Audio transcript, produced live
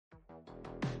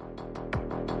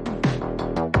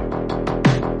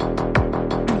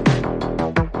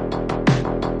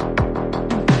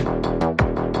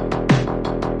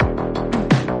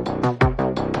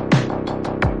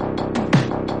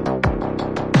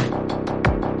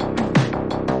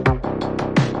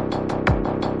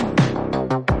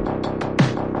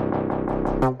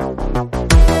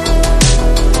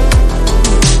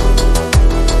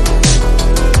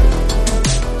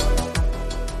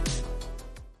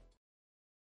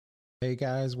Hey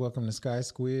guys, welcome to Sky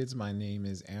Squids. My name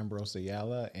is Ambrose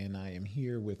Ayala, and I am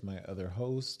here with my other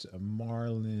host,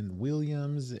 Marlon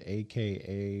Williams,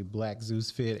 aka Black Zeus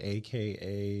Fit,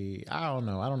 aka I don't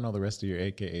know the rest of your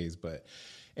AKAs, but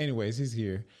anyways, he's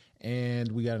here.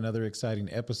 And we got another exciting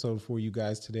episode for you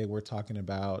guys today. We're talking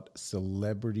about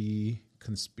celebrity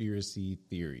conspiracy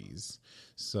theories.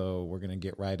 So we're gonna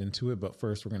get right into it, but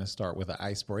first we're gonna start with an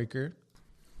icebreaker.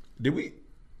 Did we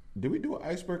do an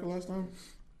icebreaker last time?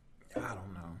 I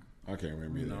don't know. I can't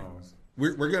remember. Who either. knows?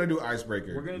 We're gonna do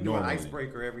icebreaker. We're going to do an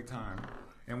icebreaker every time.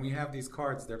 And we have these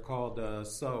cards. They're called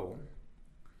So.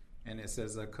 And it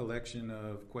says a collection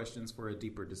of questions for a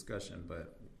deeper discussion.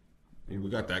 But we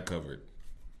got that covered.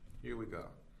 Here we go.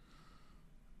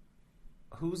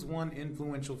 Who's one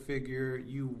influential figure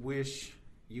you wish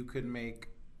you could make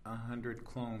 100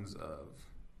 clones of?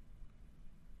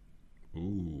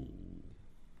 Ooh.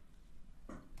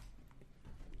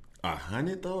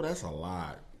 100 though? That's a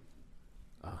lot.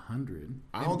 100?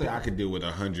 I don't think I could deal with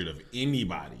 100 of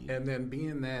anybody. And then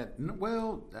being that,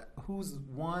 who's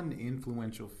one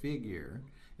influential figure?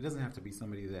 It doesn't have to be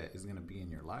somebody that is going to be in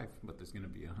your life, but there's going to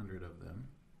be 100 of them.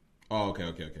 Oh,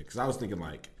 okay. Because I was thinking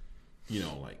like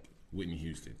Whitney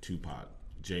Houston, Tupac,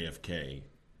 JFK,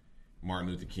 Martin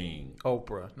Luther King,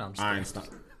 Oprah. No, I'm just Einstein.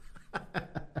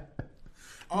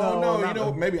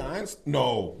 No, maybe Einstein.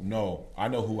 No. I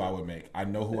know who I would make.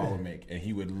 And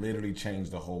he would literally change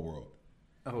the whole world.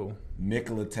 Oh.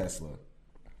 Nikola Tesla.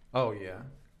 Oh, yeah.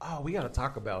 Oh, we got to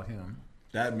talk about him.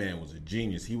 That man was a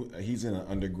genius. He's in an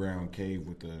underground cave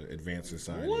with the Advanced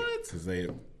Society. What? Because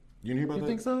you didn't hear about that? You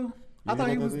think so? I thought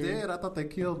he was dead. I thought they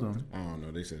killed him. I don't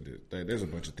know. They said that there's a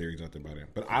bunch of theories out there about him.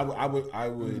 But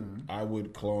I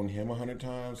would clone him 100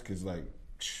 times because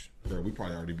we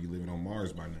probably already be living on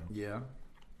Mars by now. Yeah.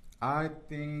 I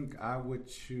think I would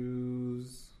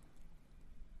choose.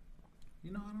 I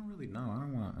don't really know. I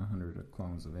don't want 100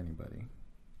 clones of anybody.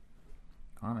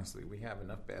 Honestly, we have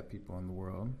enough bad people in the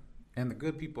world. And the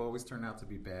good people always turn out to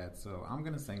be bad. So I'm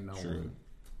going to say no one.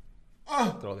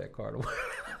 Throw that card away.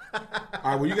 All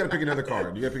right, well, you got to pick another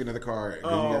card. Okay.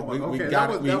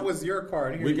 That was your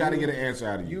card. Here, we got to get an answer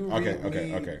out of you. Okay.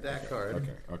 That card.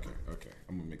 Okay.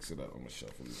 I'm going to mix it up. I'm going to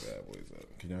shuffle these bad boys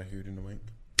up. Can y'all hear it in the mic?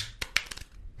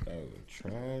 That was a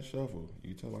trash shuffle.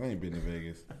 You tell I ain't been to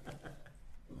Vegas.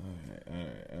 All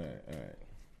right.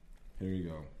 Here we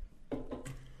go.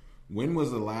 When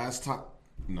was the last time?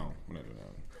 No, we're not doing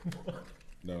that.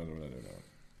 No, we're not doing that.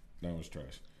 That was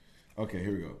trash. Okay,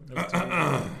 here we go.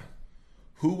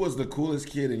 Who was the coolest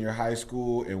kid in your high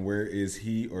school, and where is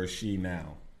he or she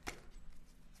now?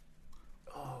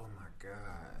 Oh my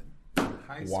God!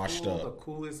 High Washed school, up. the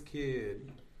coolest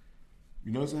kid.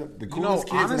 You notice that? The coolest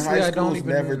kids honestly, in high school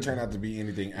never turn out to be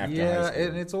anything after high school. Yeah,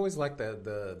 and it's always like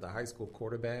the high school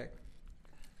quarterback.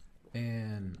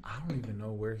 And I don't even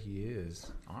know where he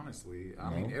is, honestly.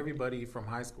 I mean, everybody from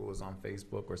high school is on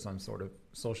Facebook or some sort of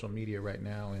social media right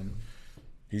now. And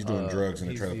he's doing drugs in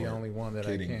the trailer park. He's the only one that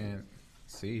I can't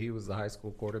see. He was the high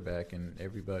school quarterback, and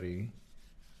everybody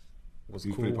was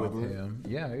cool with him.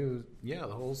 Yeah, it was. Yeah,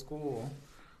 the whole school.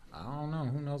 I don't know.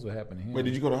 Who knows what happened to him? Wait,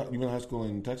 you went to high school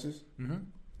in Texas? Mm-hmm.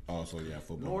 Oh, so yeah,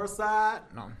 football.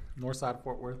 Northside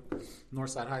Fort Worth,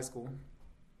 Northside High School.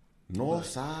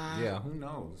 Northside. Yeah, who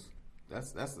knows?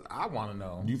 That's. I want to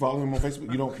know. Do you follow him on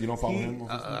Facebook? You don't follow him on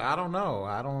Facebook? I don't know.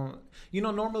 I don't.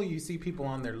 Normally you see people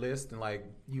on their list, and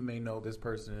you may know this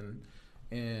person,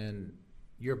 and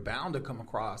you're bound to come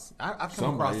across. I've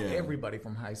come across everybody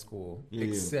from high school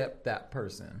except that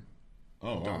person.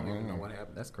 Oh, I don't even know what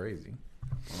happened. That's crazy.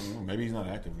 I don't know. Maybe he's not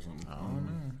active or something. I don't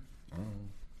know.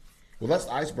 Well, that's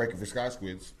the icebreaker for Sky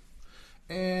Squids.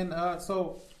 And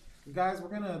so, guys, we're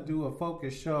gonna do a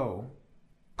focus show.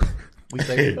 We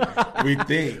think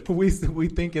we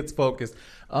think it's focused.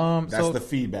 That's the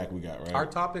feedback we got, right? Our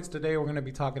topics today, we're going to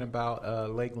be talking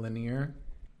about Lake Lanier.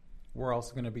 We're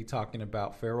also going to be talking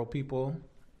about feral people,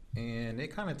 and it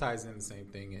kind of ties in the same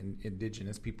thing in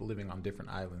indigenous people living on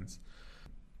different islands.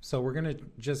 So we're going to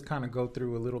just kind of go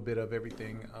through a little bit of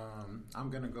everything. I'm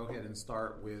going to go ahead and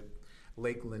start with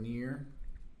Lake Lanier,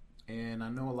 and I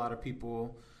know a lot of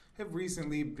people have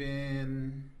recently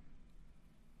been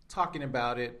talking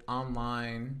about it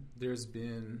online. There's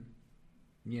been,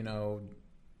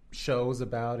 shows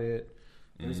about it.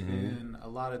 There's been a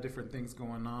lot of different things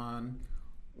going on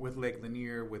with Lake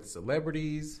Lanier with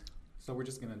celebrities. So we're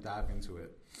just going to dive into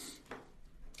it.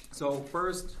 So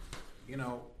first,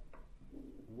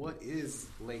 what is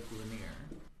Lake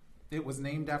Lanier? It was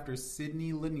named after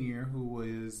Sidney Lanier, who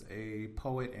was a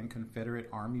poet and Confederate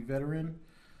Army veteran.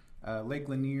 Lake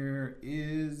Lanier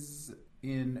is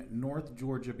in North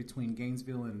Georgia between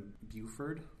Gainesville and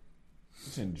Beaufort.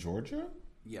 It's in Georgia?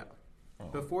 Yeah. Oh.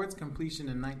 Before its completion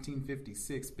in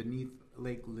 1956, beneath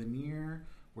Lake Lanier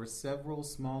were several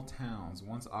small towns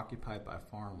once occupied by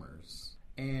farmers.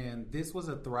 And this was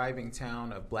a thriving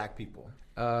town of black people.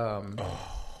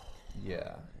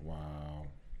 Yeah. Wow.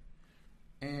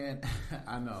 And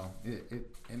I know it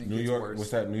New gets York. worse.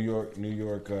 What's that? New York.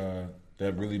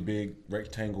 That really big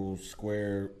rectangle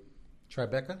square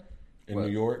Tribeca in New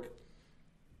York.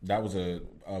 That was a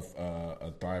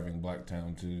thriving black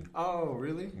town too. Oh,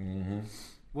 really? Mm-hmm.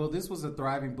 Well, this was a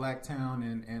thriving black town,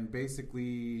 and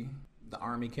basically the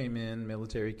army came in,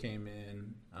 military came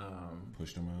in,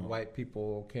 Pushed them out. white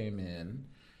people came in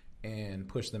and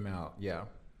pushed them out. Yeah.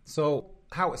 So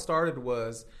how it started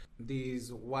was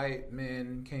these white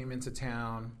men came into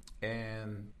town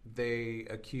and they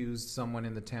accused someone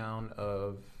in the town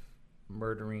of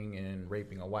murdering and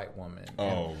raping a white woman.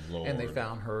 Oh, Lord. And they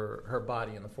found her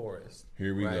body in the forest.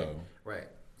 Here we go. Right.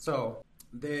 So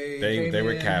they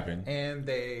were in capping. And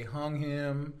they hung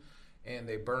him and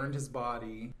they burned his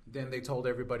body. Then they told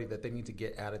everybody that they need to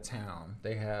get out of town.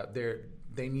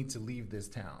 They need to leave this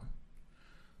town.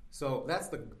 So that's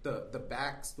the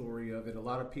backstory of it. A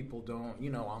lot of people don't,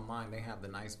 online they have the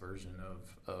nice version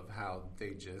of how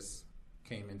they just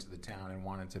came into the town and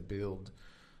wanted to build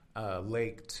a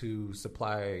lake to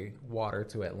supply water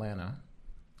to Atlanta.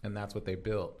 And that's what they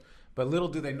built. But little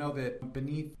do they know that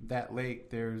beneath that lake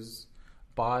there's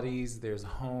bodies, there's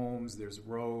homes, there's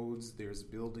roads, there's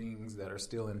buildings that are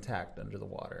still intact under the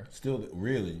water. Still,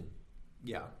 really?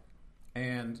 Yeah.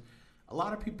 And a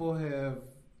lot of people have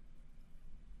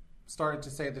started to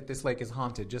say that this lake is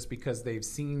haunted just because they've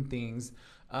seen things.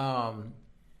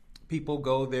 People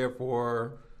go there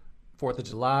for 4th of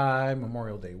July,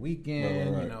 Memorial Day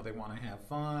weekend. Right. They want to have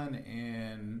fun.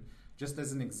 And just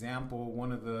as an example,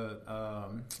 one of the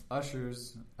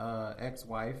Usher's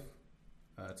ex-wife,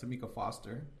 Tamika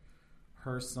Foster,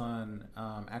 her son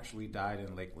actually died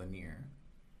in Lake Lanier.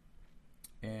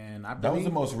 And I believe that was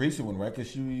the most recent one, right? Because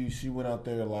she went out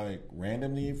there like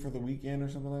randomly for the weekend or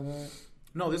something like that.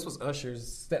 No, this was Usher's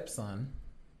stepson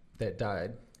that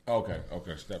died. Okay,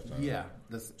 stepson. Yeah.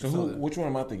 Which one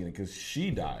am I thinking? Because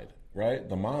she died, right?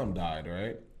 The mom died,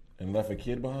 right? And left a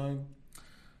kid behind?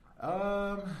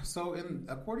 So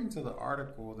according to the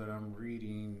article that I'm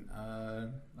reading,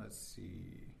 let's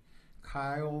see.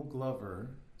 Kyle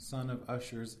Glover, son of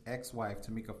Usher's ex-wife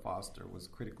Tamika Foster, was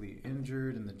critically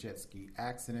injured in the jet ski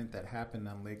accident that happened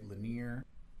on Lake Lanier.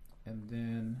 And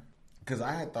then... Because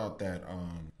I had thought that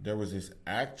there was this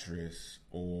actress,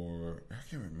 or I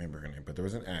can't remember her name, but there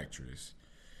was an actress.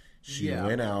 She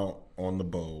went out on the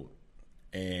boat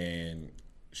and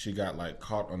she got like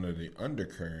caught under the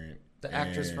undercurrent. The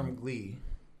actress from Glee.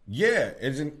 Yeah,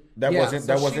 wasn't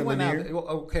Lanier?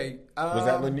 Okay.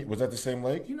 Was that the same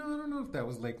lake? I don't know if that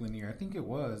was Lake Lanier. I think it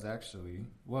was actually.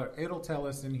 Well, it'll tell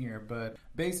us in here, but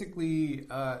basically,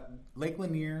 Lake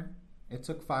Lanier. It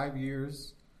took 5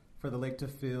 years for the lake to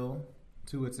fill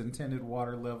to its intended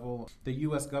water level. The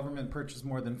U.S. government purchased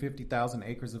more than 50,000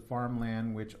 acres of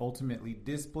farmland, which ultimately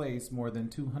displaced more than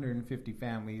 250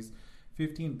 families,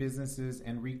 15 businesses,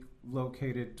 and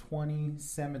relocated 20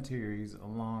 cemeteries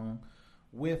along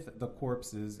with the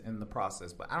corpses in the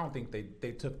process. But I don't think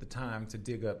they took the time to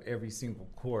dig up every single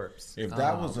corpse. If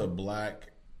that was a black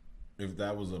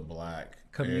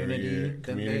community,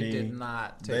 then they did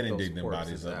not take they didn't those dig them corpses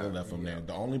bodies up. out. They left them there.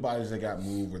 The only bodies that got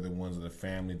moved were the ones of the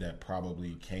family that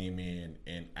probably came in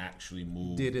and actually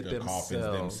moved the coffins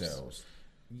themselves.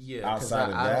 Yeah, outside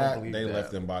of that, they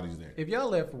left them bodies there. If y'all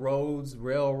left roads,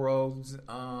 railroads,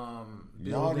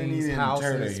 buildings,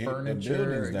 houses,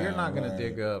 furniture, down, you're not going to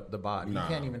dig up the body. You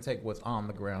can't even take what's on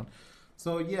the ground.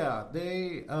 So yeah,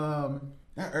 they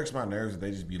that irks my nerves that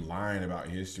they just be lying about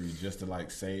history just to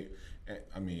like say.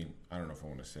 I mean, I don't know if I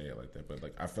want to say it like that, but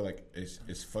like I feel like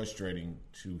it's frustrating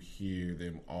to hear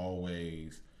them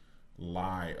always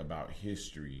lie about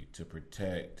history to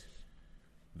protect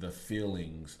the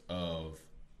feelings of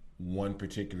one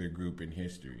particular group in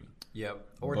history. Yep.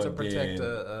 Or to protect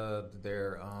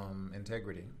their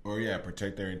integrity. Or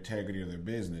protect their integrity of their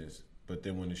business. But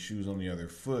then when the shoe's on the other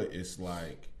foot, it's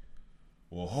like,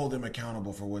 well, hold them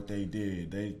accountable for what they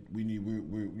did.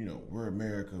 We're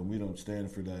America and we don't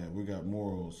stand for that. We got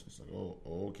morals. It's like, oh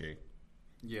okay.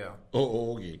 Yeah.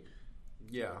 Oh okay.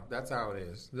 Yeah, that's how it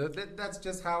is. That's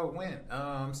just how it went.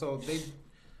 So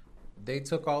they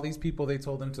took all these people. They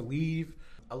told them to leave.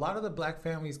 A lot of the black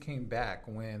families came back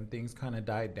when things kind of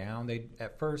died down.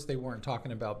 At first they weren't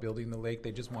talking about building the lake.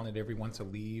 They just wanted everyone to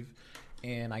leave.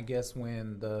 And I guess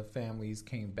when the families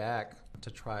came back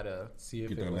to try to see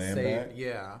if it was safe,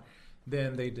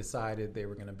 then they decided they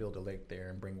were going to build a lake there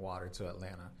and bring water to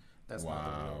Atlanta. That's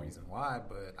not the real reason why.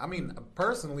 But I mean,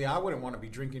 personally, I wouldn't want to be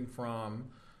drinking from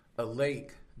a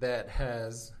lake that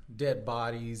has dead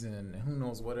bodies and who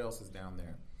knows what else is down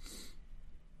there.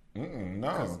 No,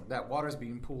 because that water's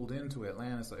being pulled into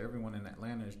Atlanta, so everyone in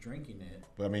Atlanta is drinking it.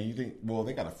 But I mean, you think? Well,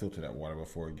 they got to filter that water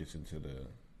before it gets into the.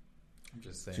 I'm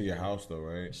just saying to your house, though,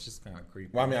 right? It's just kind of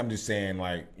creepy. Well, I mean, I'm just saying,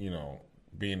 like, you know,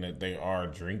 being that they are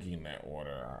drinking that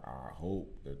water, I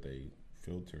hope that they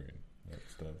filtering that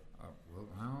stuff. Well,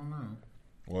 I don't know.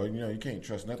 Well, you know, you can't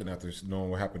trust nothing after knowing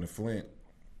what happened to Flint.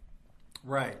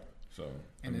 Right. So,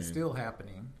 and it's still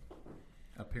happening,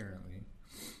 apparently.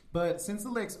 But since the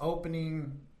lake's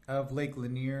opening of Lake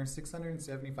Lanier,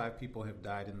 675 people have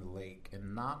died in the lake,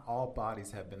 and not all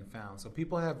bodies have been found. So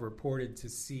people have reported to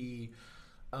see,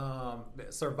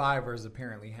 survivors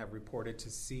apparently have reported to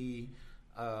see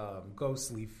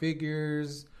ghostly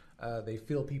figures. They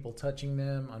feel people touching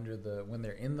them when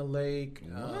they're in the lake.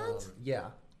 What? Yeah.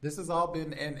 This has all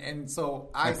been, and so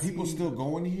Are people still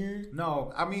going here?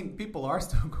 No, I mean, people are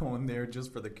still going there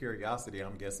just for the curiosity,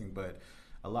 I'm guessing, but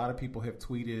a lot of people have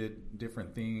tweeted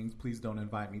different things. Please don't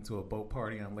invite me to a boat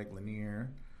party on Lake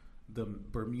Lanier. The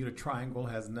Bermuda Triangle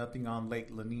has nothing on Lake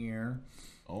Lanier.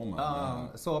 Oh my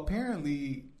God. So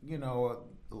apparently, you know,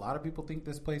 a lot of people think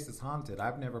this place is haunted.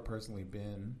 I've never personally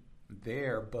been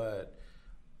there, but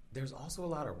there's also a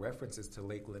lot of references to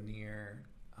Lake Lanier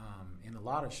in a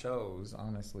lot of shows,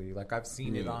 honestly. Like, I've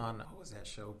seen it on, what was that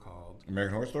show called?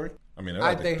 American Horror Story? I mean, they're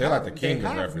like the king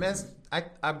of references.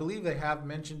 I believe they have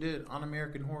mentioned it on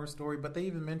American Horror Story, but they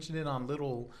even mentioned it on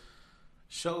little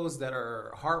shows that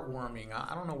are heartwarming.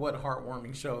 I don't know what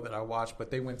heartwarming show that I watched,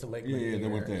 but they went to Lake Lanier, they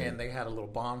went there. And they had a little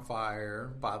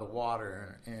bonfire by the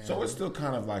water. And so it's still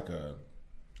kind of like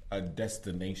a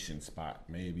destination spot,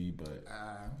 maybe, but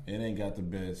it ain't got the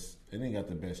best. It ain't got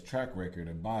the best track record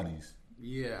of bodies.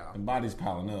 Yeah, and bodies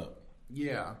piling up.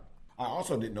 Yeah, I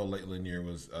also didn't know Lake Lanier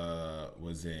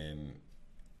was in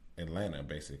Atlanta,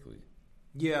 basically.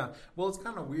 Yeah, well, it's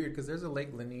kind of weird because there's a Lake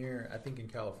Lanier, I think, in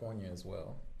California as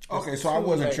well. Okay, so I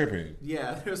wasn't tripping.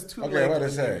 Yeah, there's two. Okay, what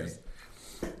to say?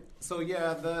 So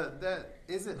yeah, that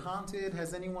is it haunted?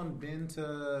 Has anyone been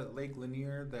to Lake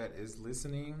Lanier that is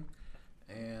listening?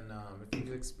 And if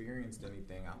you've experienced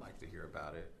anything, I'd like to hear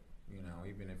about it. You know,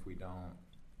 even if we don't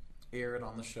air it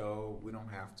on the show, we don't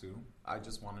have to. I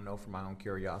just want to know for my own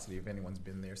curiosity if anyone's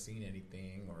been there, seen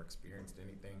anything, or experienced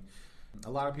anything. A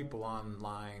lot of people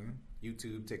online,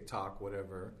 YouTube, TikTok,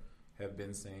 whatever, have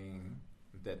been saying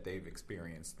that they've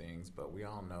experienced things, but we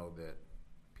all know that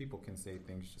people can say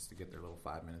things just to get their little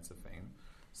 5 minutes of fame.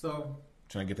 So,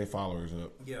 trying to get their followers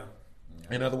up. Yeah.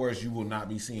 In other words, you will not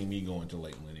be seeing me going to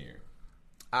Lake Lanier.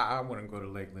 I wouldn't go to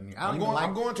Lake Lanier. I'm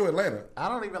going to Atlanta. I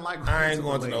don't even like. I ain't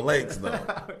going to no lakes though.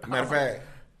 Matter of fact,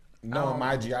 knowing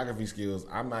my geography skills,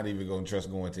 I'm not even going to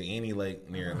trust going to any lake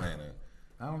near Atlanta.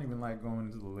 I don't even like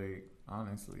going to the lake.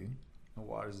 Honestly, the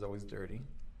water's always dirty.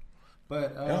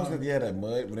 But that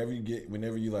mud.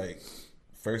 Whenever you like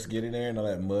first get in there and all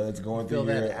that mud's going through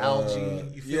your algae.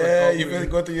 You feel it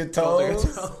go through your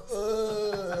toes.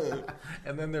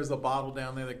 And then there's a bottle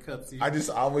down there that cuts you. I just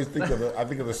always think of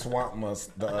the swamp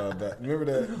monster.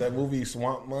 Remember that movie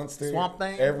Swamp Monster? Swamp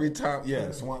Thing? Every time,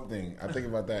 Swamp Thing. I think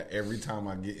about that every time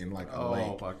I get in like a lake.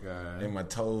 Oh my God. And my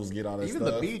toes get all that Even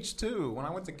stuff. the beach too. When I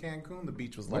went to Cancun, the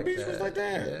beach was like that. The beach was like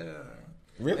that? Yeah.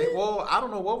 Really? Well, I don't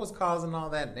know what was causing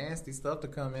all that nasty stuff to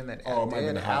come in. That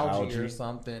dead algae or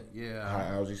something. Yeah.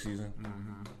 High algae season.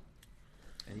 Mm-hmm.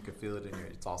 And you can feel it in your.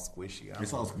 It's all squishy.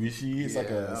 It's all squishy. It's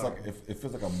it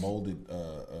feels like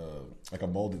a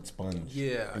molded sponge.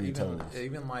 Yeah.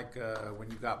 Even like when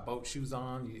you got boat shoes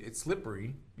on, it's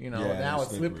slippery. You know. Yeah, now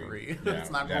it's slippery. It's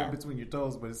not going between your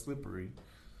toes, but it's slippery.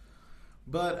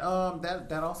 But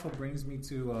that also brings me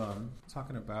to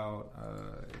talking about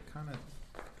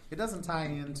it doesn't tie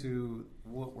into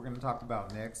what we're going to talk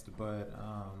about next, but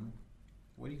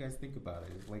what do you guys think about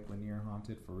it? Is Lake Lanier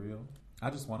haunted for real? I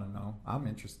just want to know. I'm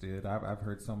interested. I've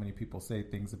heard so many people say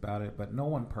things about it, but no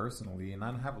one personally. And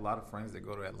I have a lot of friends that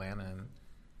go to Atlanta, and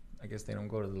I guess they don't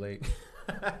go to the lake.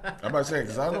 I'm about to say,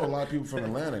 because I know a lot of people from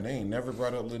Atlanta, they ain't never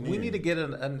brought up Lanier. We need to get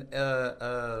an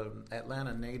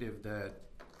Atlanta native that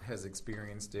has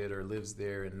experienced it or lives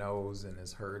there and knows and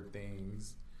has heard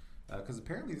things. Because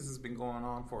apparently this has been going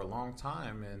on for a long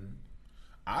time, and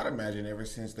I'd imagine ever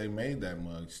since they made that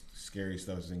mug, scary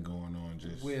stuff's been going on.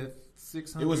 Just with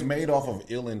 600, it was made off of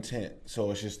ill intent.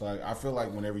 So it's just like I feel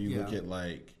like whenever you look at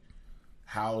like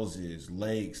houses,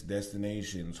 lakes,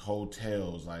 destinations,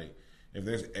 hotels, like if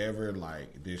there's ever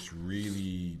like this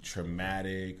really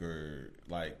traumatic or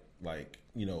like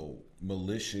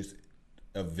malicious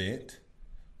event,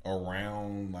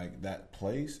 around like that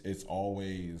place, it's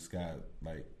always got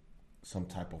like some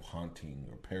type of haunting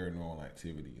or paranormal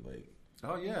activity. Like,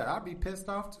 oh yeah, I'd be pissed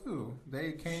off too.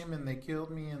 They came and they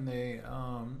killed me, and they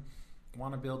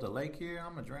want to build a lake here.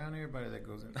 I'm gonna drown everybody that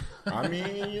goes in. I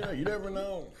mean, you never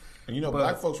know. And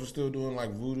black folks were still doing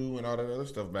like voodoo and all that other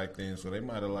stuff back then, so they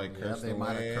might have like cursed the land. They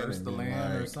might have cursed the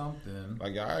land or something.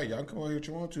 Like, all right, y'all come over here what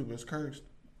you want to, but it's cursed.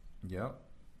 Yep.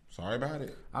 Sorry about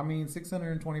it. I mean,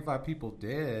 625 people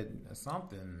dead.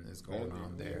 Something is going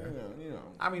on there.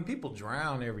 I mean, people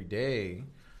drown every day,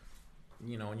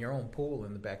 in your own pool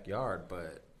in the backyard,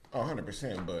 but... Oh,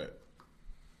 100%, but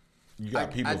you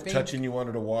got people touching you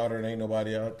under the water and ain't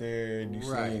nobody out there, and you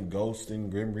seeing ghosts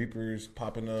and Grim Reapers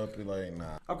popping up. You're like,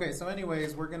 nah. Okay, so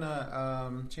anyways, we're going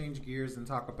to change gears and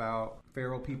talk about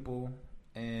feral people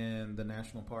and the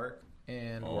national park.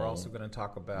 And we're also going to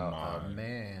talk about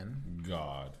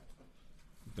God.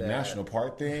 The national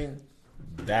park thing,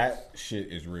 that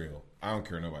shit is real. I don't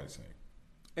care what nobody's saying.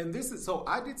 And so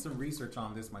I did some research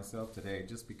on this myself today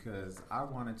just because I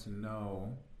wanted to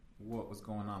know what was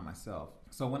going on myself.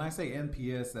 So when I say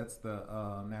NPS, that's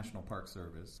the National Park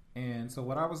Service. And so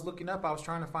what I was looking up, I was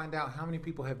trying to find out how many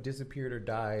people have disappeared or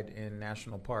died in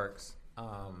national parks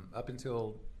up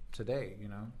until today,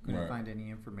 Couldn't find any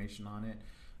information on it.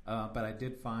 But I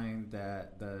did find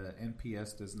that the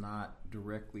NPS does not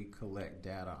directly collect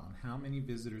data on how many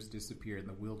visitors disappear in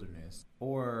the wilderness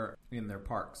or in their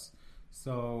parks.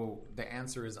 So the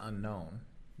answer is unknown.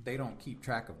 They don't keep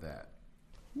track of that.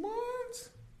 What?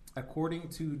 According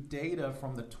to data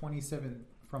from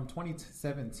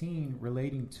 2017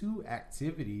 relating to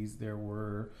activities, there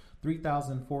were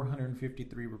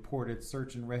 3,453 reported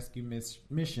search and rescue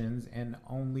missions and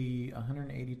only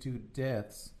 182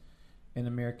 deaths in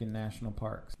American national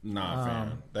parks. Nah,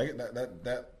 fam.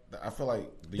 That I feel like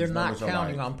these they're not numbers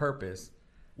counting are on purpose.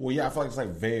 Well, yeah, I feel like it's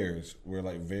like VAERS, where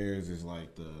like VAERS is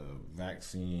like the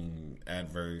vaccine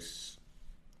adverse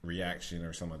reaction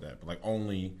or something like that. But like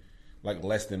only like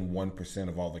less than 1%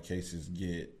 of all the cases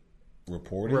get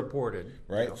reported.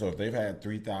 Right? Yeah. So if they've had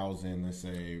 3,000, let's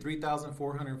say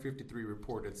 3,453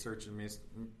 reported search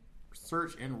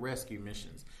and rescue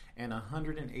missions and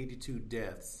 182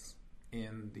 deaths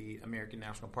in the American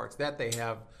national parks that they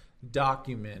have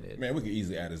documented. Man, we could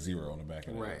easily add a zero on the back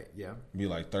of that. Right, yeah. Be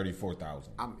like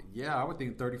 34,000. Yeah, I would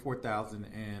think 34,000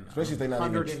 and... Especially if they're not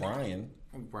even trying.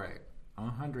 Right.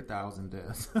 100,000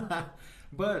 deaths.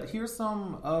 But here's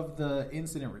some of the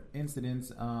incidents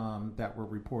that were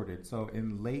reported. So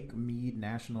in Lake Mead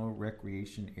National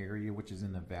Recreation Area, which is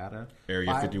in Nevada.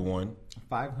 Area 51.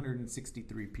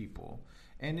 563 people.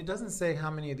 And it doesn't say how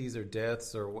many of these are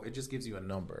deaths or it just gives you a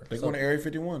number. They're going to Area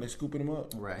 51. They're scooping them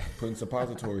up. Right. Putting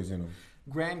suppositories in them.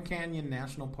 Grand Canyon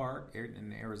National Park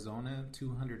in Arizona,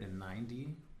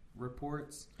 290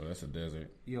 reports. Oh, that's a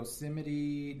desert.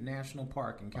 Yosemite National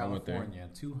Park in California,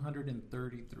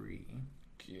 233.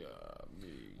 God,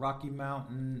 Rocky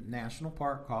Mountain National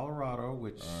Park, Colorado,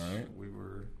 which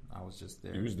I was just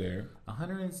there. You was there.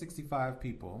 165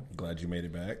 people. Glad you made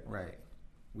it back. Right.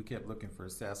 We kept looking for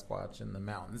Sasquatch in the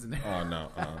mountains. Oh, no.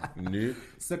 Nope.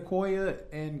 Sequoia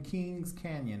and Kings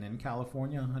Canyon in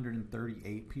California,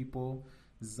 138 people.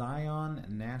 Zion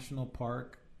National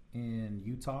Park in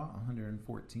Utah,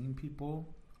 114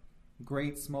 people.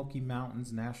 Great Smoky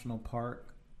Mountains National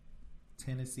Park,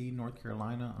 Tennessee, North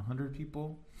Carolina, 100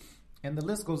 people. And the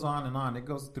list goes on and on. It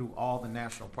goes through all the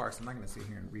national parks. I'm not going to sit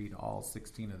here and read all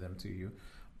 16 of them to you.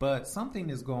 But something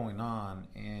is going on,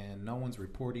 and no one's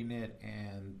reporting it,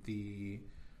 and the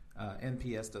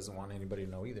NPS doesn't want anybody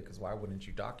to know either, because why wouldn't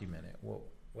you document it? Well,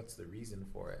 what's the reason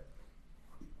for it?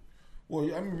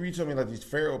 Well, I mean, you told me like these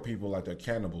feral people, like they're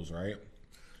cannibals, right?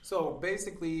 So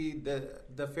basically,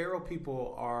 the feral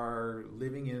people are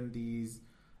living in these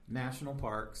national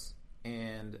parks,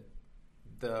 and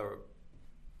the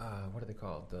what are they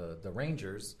called? The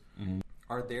rangers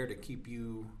are there to keep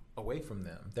you away from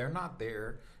them. They're not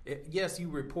there. Yes, you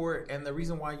report, and the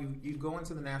reason why you go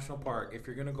into the national park, if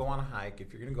you're going to go on a hike,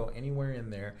 if you're going to go anywhere in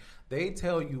there, they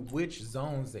tell you which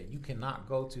zones that you cannot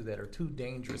go to that are too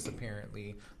dangerous,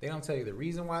 apparently. They don't tell you the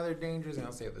reason why they're dangerous. They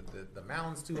don't say that the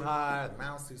mountain's too high, the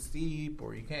mountain's too steep,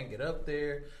 or you can't get up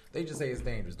there. They just say it's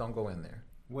dangerous. Don't go in there.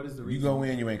 What is the reason? You go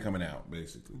in, you ain't coming out,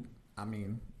 basically. I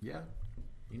mean, yeah.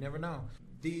 You never know.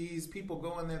 These people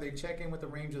go in there, they check in with the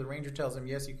ranger. The ranger tells them,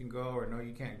 yes, you can go, or no,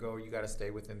 you can't go. You got to stay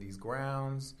within these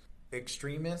grounds.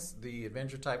 Extremists, the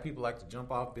adventure type people, like to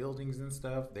jump off buildings and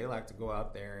stuff. They like to go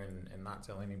out there and not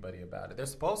tell anybody about it. They're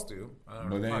supposed to.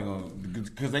 But they ain't going to,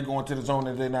 because they go into the zone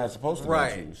that they're not supposed to go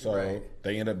to. So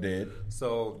they end up dead.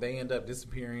 So they end up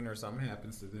disappearing, or something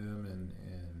happens to them,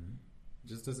 and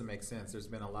just doesn't make sense. There's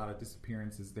been a lot of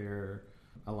disappearances there,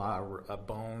 a lot of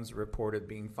bones reported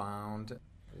being found.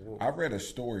 I read a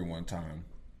story one time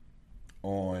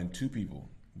on two people.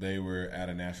 They were at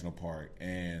a national park,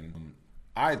 and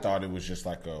I thought it was just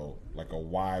like a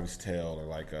wives' tale, or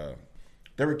like a.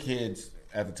 There were kids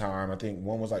at the time. I think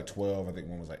one was like 12. I think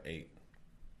one was like 8.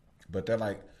 But they're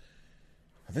like,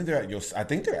 they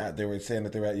were saying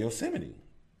that they were at Yosemite,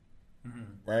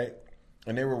 right?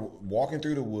 And they were walking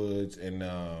through the woods, and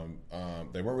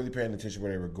they weren't really paying attention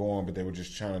where they were going, but they were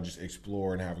just trying to just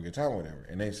explore and have a good time or whatever.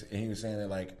 And he was saying that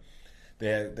like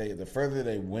the further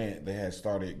they went, they had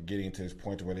started getting to this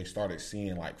point to where they started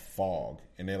seeing like fog,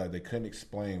 and they couldn't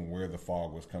explain where the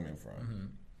fog was coming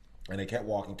from. And they kept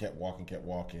walking,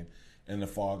 and the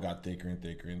fog got thicker and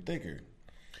thicker and thicker.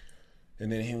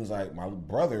 And then he was like, my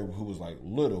brother, who was like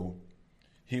little,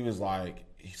 he was like,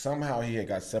 somehow he had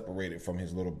got separated from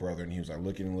his little brother, and he was like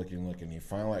looking. He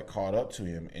finally like caught up to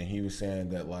him, and he was saying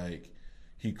that like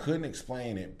he couldn't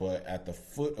explain it, but at the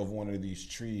foot of one of these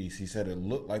trees, he said it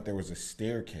looked like there was a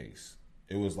staircase.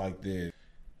 It was like this.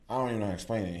 I don't even know how to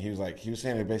explain it. He was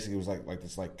saying it basically was like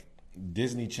this like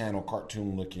Disney Channel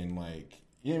cartoon looking, like,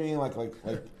 you know what I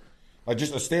mean, like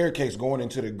just a staircase going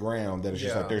into the ground that is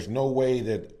just like there's no way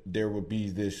that there would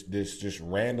be this just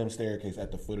random staircase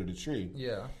at the foot of the tree.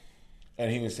 Yeah.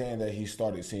 And he was saying that he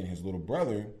started seeing his little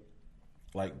brother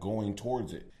like going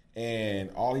towards it. And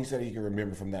all he said he could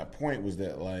remember from that point was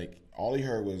that like all he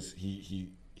heard was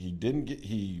he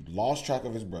lost track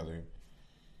of his brother.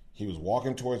 He was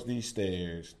walking towards these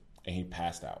stairs and he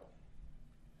passed out.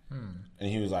 And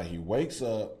he was like, he wakes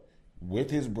up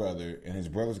with his brother, and his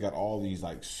brother's got all these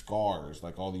like scars,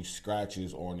 like all these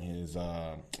scratches on his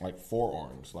like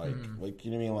forearms, like you know what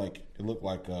I mean, like it looked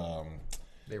like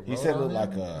he said it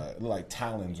looked like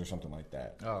talons or something like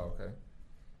that. Oh, okay.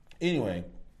 Anyway,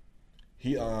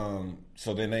 he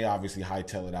so then they obviously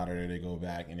hightail it out of there. They go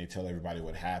back and they tell everybody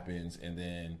what happens, and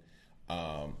then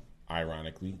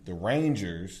ironically, the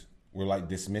Rangers were like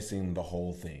dismissing the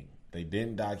whole thing. They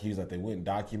didn't he was like, they wouldn't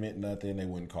document nothing. They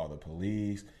wouldn't call the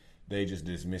police. They just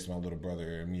dismissed my little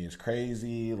brother and me as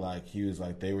crazy. Like, he was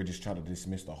like, they were just trying to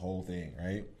dismiss the whole thing,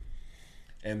 right?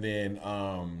 And then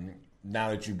now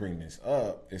that you bring this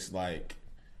up, it's like,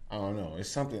 I don't know. It's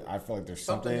something, I feel like there's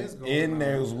something in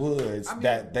those woods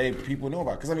that people know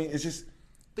about. Because, I mean, it's just...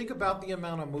 Think about the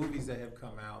amount of movies that have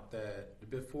come out that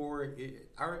before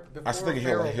I still think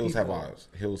of Hills Have Eyes.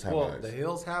 Hills Have Eyes. The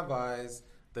Hills Have Eyes,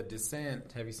 The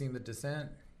Descent. Have you seen The Descent?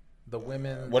 The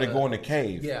women. They go in the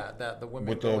cave. Yeah, the women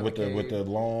with go in the cave. With the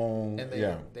long. And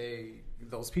they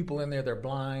those people in there, they're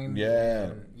blind.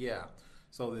 Yeah. Yeah.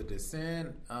 So The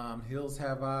Descent, Hills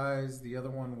Have Eyes. The other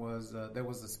one was there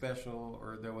was a special,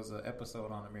 or there was an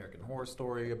episode on American Horror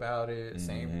Story about it.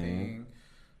 Same thing.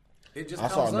 It just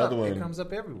comes up. It comes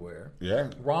up everywhere. Yeah.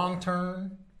 Wrong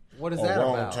Turn. What is that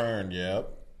about? Wrong Turn.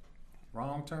 Yep.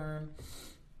 Wrong Turn.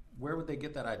 Where would they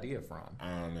get that idea from?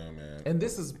 I don't know, man. And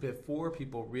this is before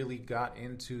people really got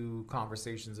into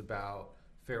conversations about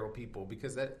feral people,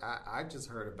 because I just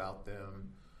heard about them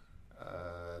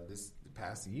this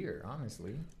past year,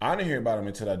 honestly. I didn't hear about him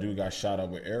until that dude got shot up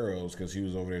with arrows because he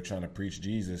was over there trying to preach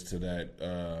Jesus to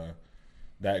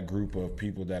that group of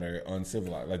people that are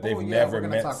uncivilized. Like, they've never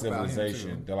met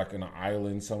civilization. They're like in an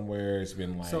island somewhere. It's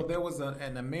been like... So there was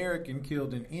an American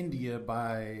killed in India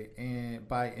by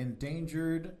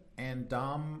endangered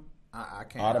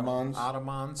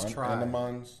Ottomans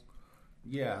tribe.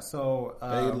 Yeah, so...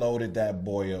 they loaded that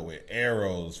boy up with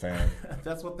arrows, fam.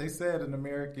 That's what they said. An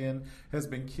American has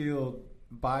been killed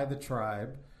by the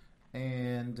tribe,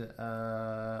 and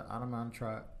Ottoman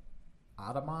tribe...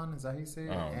 Ottoman, is that how you say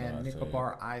it? And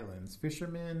Nicobar Islands.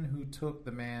 Fishermen who took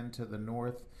the man to the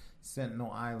North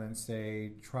Sentinel Islands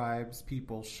say tribes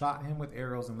people shot him with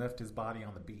arrows and left his body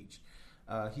on the beach.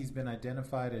 He's been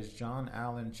identified as John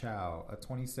Allen Chow, a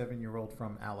 27-year-old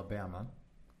from Alabama.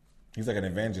 He's like an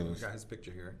evangelist. I got his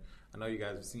picture here. I know you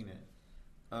guys have seen it.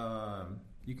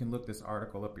 You can look this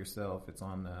article up yourself. It's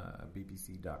on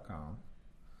BBC.com.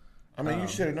 I mean, you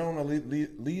should have known to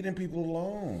leading people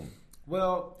alone.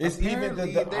 Well, it's even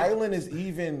the island is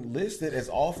even listed as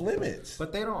off limits.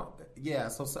 But they don't. Yeah,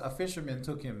 so a fisherman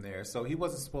took him there, so he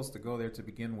wasn't supposed to go there to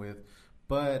begin with.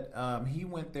 But he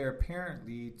went there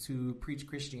apparently to preach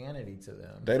Christianity to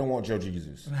them. They don't want your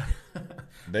Jesus.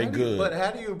 They good. But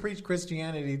how do you preach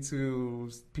Christianity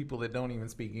to people that don't even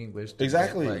speak English?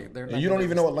 Exactly. And you don't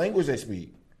even know what language they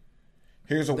speak.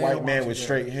 Here's a white man with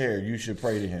straight hair. You should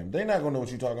pray to him. They're not going to know what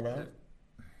you're talking about.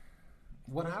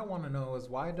 What I want to know is,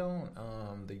 why don't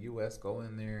the U.S. go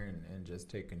in there and just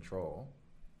take control?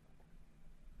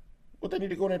 Well, they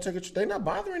need to go in there and take control. They're not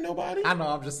bothering nobody. I know.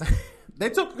 I'm just saying. They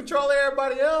took control of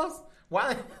everybody else.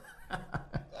 Why?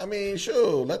 I mean,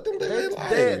 sure, let them live their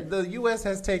life. The U.S.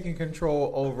 has taken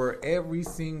control over every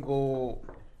single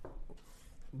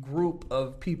group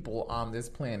of people on this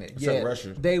planet. Except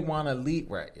Russia. They want to lead,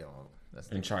 right?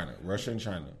 And China. Russia and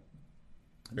China.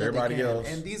 That Everybody else.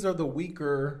 And these are the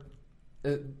weaker,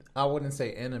 I wouldn't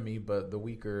say enemy, but the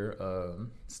weaker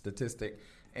statistic.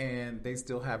 And they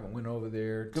still haven't went over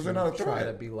there to try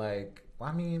to be like, well,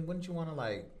 I mean, wouldn't you want to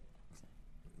like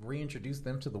reintroduce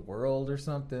them to the world or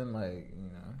something? Like,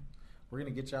 we're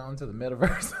going to get y'all into the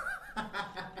metaverse.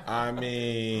 I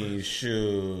mean,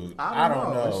 shoot. I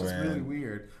don't know, It's just man. really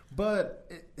weird.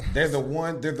 But they're the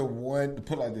one,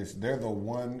 put it like this, they're the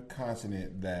one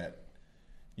continent that,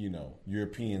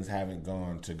 Europeans haven't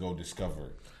gone to go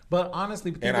discover. But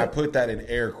honestly, and I put that in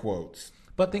air quotes.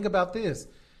 But think about this.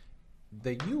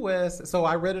 The U.S., so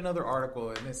I read another article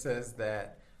and it says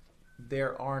that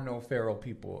there are no feral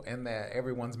people and that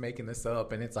everyone's making this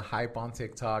up and it's a hype on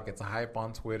TikTok, it's a hype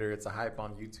on Twitter, it's a hype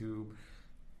on YouTube.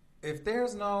 If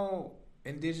there's no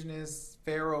indigenous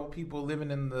feral people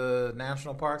living in the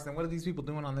national parks, then what are these people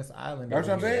doing on this island? That's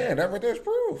what I'm saying. That right there's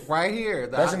proof. Right here.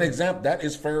 That's an example. That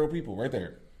is feral people right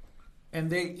there. And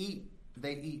they eat,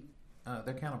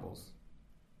 they're cannibals.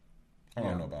 I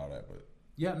don't know about that, but.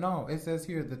 Yeah, no, it says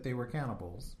here that they were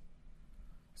cannibals.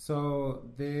 So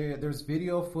there's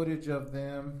video footage of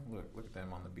them. Look at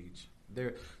them on the beach.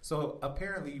 So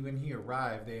apparently when he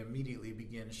arrived, they immediately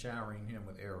began showering him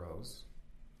with arrows.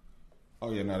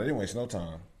 Oh, yeah, no, they didn't waste no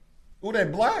time. Ooh, they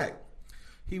black.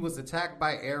 He was attacked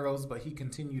by arrows, but he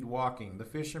continued walking. The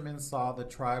fishermen saw the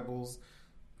tribals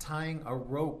tying a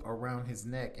rope around his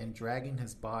neck and dragging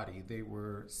his body. They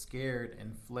were scared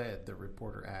and fled, the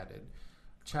reporter added.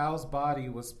 Chow's body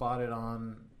was spotted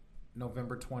on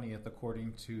November 20th,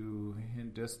 according to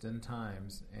Hindustan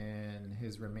Times, and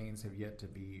his remains have yet to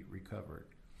be recovered.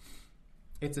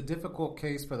 It's a difficult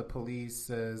case for the police,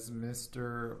 says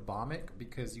Mr. Bomik,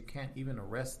 because you can't even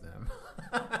arrest them.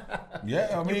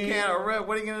 Yeah, I mean... You can't arrest.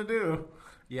 What are you going to do?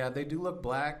 Yeah, they do look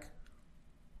black.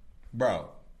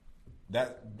 Bro,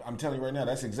 I'm telling you right now,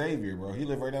 that's Xavier, bro. He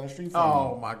lived right down the street from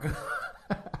Oh, me. my God.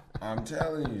 I'm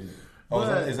telling you. Oh,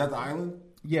 is that the island?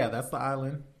 Yeah, that's the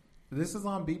island. This is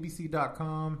on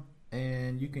BBC.com,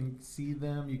 and you can see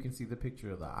them. You can see the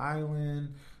picture of the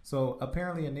island. So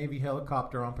apparently a Navy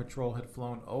helicopter on patrol had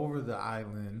flown over the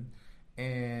island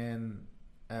and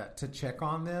to check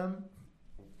on them.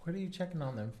 What are you checking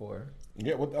on them for?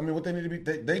 Yeah, what they need to be,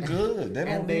 they good. They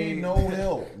don't need no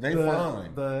help. They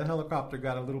fine. The helicopter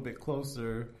got a little bit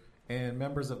closer, and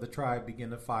members of the tribe began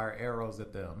to fire arrows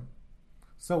at them.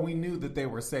 So we knew that they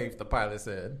were safe, the pilot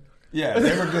said. Yeah,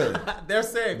 they were good. They're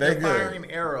safe. They're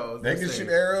firing arrows. They can shoot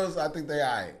arrows. I think they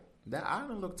all right. That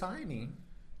island looked tiny.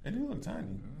 They do look tiny.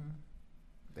 Mm-hmm.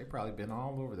 They probably been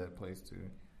all over that place too.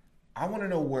 I want to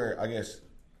know where. I guess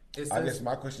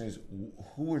my question is,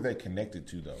 who are they connected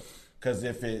to though? Because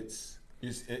if it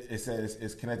says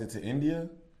it's connected to India,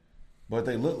 but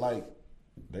they look like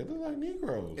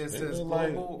Negroes. It says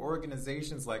global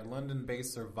organizations like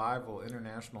London-based Survival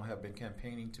International have been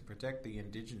campaigning to protect the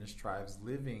indigenous tribes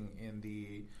living in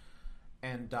the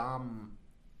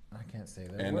I can't say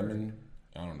that word.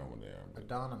 I don't know what they are.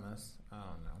 Anonymous. I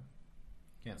don't know.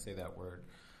 Can't say that word.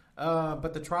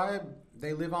 But the tribe,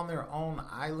 they live on their own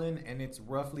island, and it's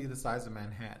roughly the size of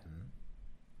Manhattan.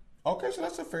 Okay, so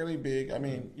that's a fairly big. I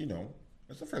mean,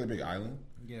 it's a fairly big island.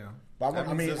 Yeah. But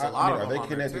are they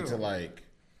connected to like?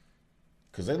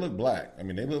 Because they look black. I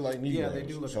mean, they look like Negroes. Yeah, they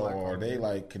do look black. So are they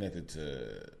like connected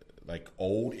to like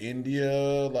old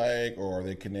India, like, or are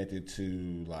they connected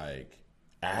to like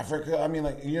Africa? I mean,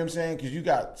 like, you know what I'm saying? Because you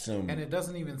got some, and it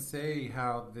doesn't even say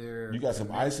how they're. You got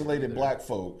some isolated black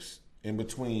folks in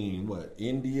between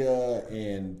India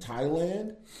and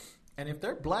Thailand. And if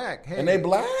they're black, hey, and they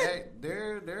black, hey,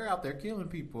 they're out there killing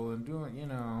people and doing,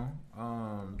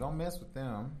 don't mess with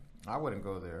them. I wouldn't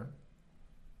go there.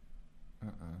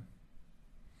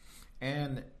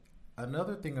 And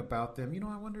another thing about them,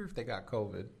 I wonder if they got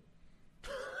COVID.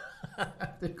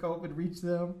 Did COVID reach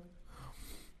them?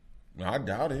 No, I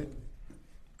doubt it.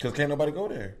 Because can't nobody go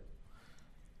there.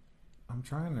 I'm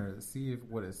trying to see if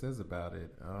what it says about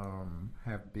it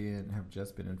have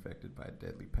just been infected by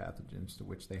deadly pathogens to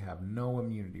which they have no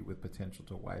immunity, with potential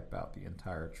to wipe out the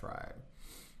entire tribe.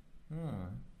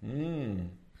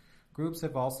 Groups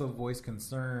have also voiced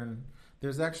concern.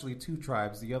 There's actually two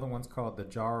tribes. The other one's called the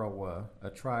Jarawa, a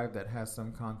tribe that has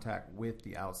some contact with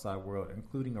the outside world,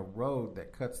 including a road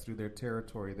that cuts through their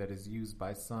territory that is used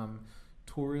by some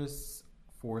tourists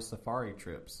for safari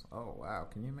trips. Oh, wow.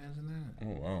 Can you imagine that?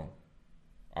 Oh, wow.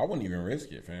 I wouldn't even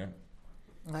risk it, fam.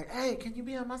 Like, hey, can you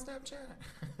be on my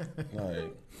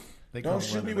Snapchat? Like, don't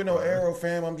shoot me with no arrow,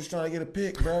 fam. I'm just trying to get a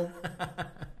pic, bro.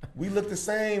 We look the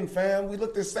same, fam. We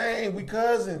look the same. We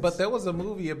cousins. But there was a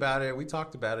movie about it. We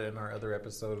talked about it in our other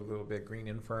episode a little bit, Green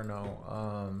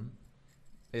Inferno.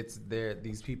 It's there.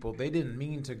 These people, they didn't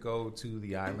mean to go to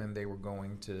the island. They were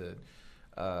going to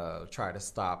try to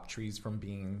stop trees from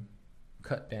being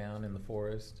cut down in the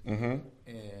forest. Mm-hmm.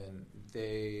 And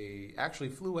they actually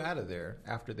flew out of there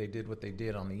after they did what they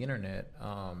did on the internet.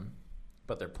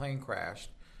 But their plane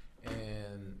crashed.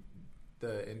 And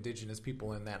the indigenous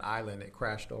people in that island, it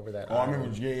crashed over that island. I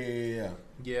remember. Yeah.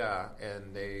 Yeah,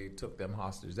 and they took them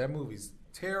hostage. That movie's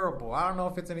terrible. I don't know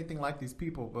if it's anything like these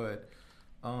people, but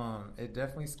it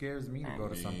definitely scares me to go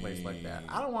to some place like that.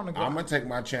 I don't want to go. I'm gonna take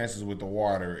my chances with the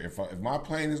water. If my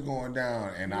plane is going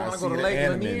down and I see go to the Lake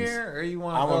animals, Lanier, or you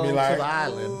want to I'm gonna go be like, to the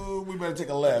island? We better take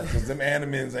a left because them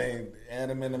animals ain't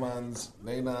animals.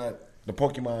 They not the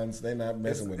Pokemons. They not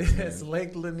messing with us. It's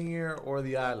Lake Lanier or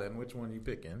the island. Which one are you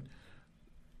picking?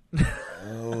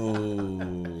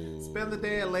 Oh, spend the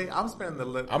day at Lake. I'm spending the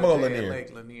I'm gonna go day Lanier. at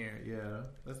Lake Lanier. Yeah,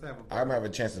 let's have a. I'm gonna have a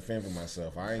chance to fend for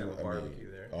myself. I ain't have a barbecue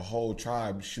there. A whole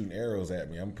tribe shooting arrows at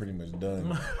me. I'm pretty much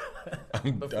done.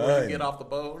 I'm Before done. you get off the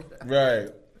boat, Right?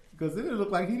 Because it didn't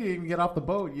look like he didn't even get off the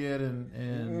boat yet,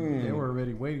 and they were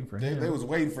already waiting for him. They was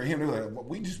waiting for him. They were like,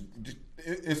 we just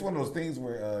it's one of those things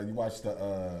where you watch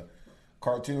the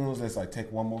cartoons. And it's like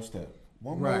take one more step.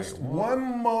 One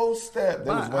more step.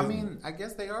 But, I mean, I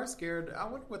guess they are scared. I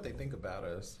wonder what they think about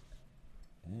us.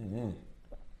 Mm-hmm.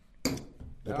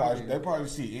 They probably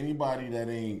see anybody that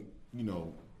ain't,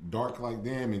 dark like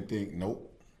them and think,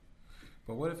 nope.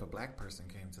 But what if a black person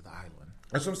came to the island?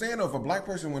 That's what I'm saying, though. If a black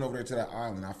person went over there to that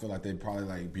island, I feel like they'd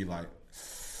probably be like,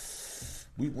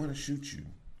 we want to shoot you,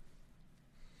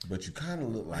 but you kind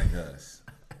of look like us.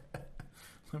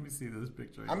 Let me see this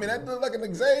picture. I mean, that look like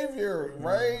an Xavier,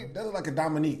 right? That look like a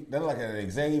Dominique. That look like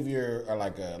an Xavier or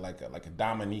like a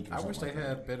Dominique. Or I wish they like had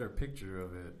that. a better picture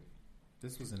of it.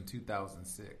 This was in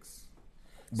 2006.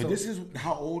 But this is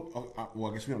how old? Well,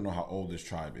 I guess we don't know how old this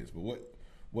tribe is. But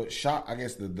what shock? I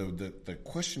guess the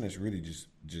question that's really just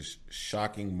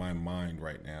shocking my mind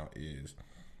right now is,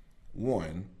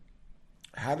 one,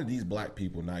 how did these black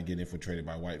people not get infiltrated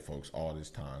by white folks all this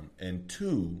time? And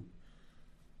two,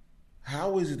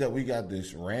 how is it that we got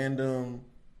this random,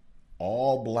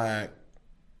 all black,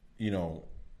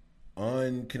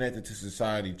 unconnected to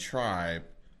society tribe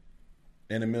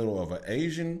in the middle of an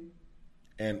Asian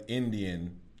and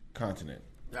Indian continent?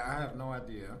 I have no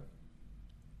idea.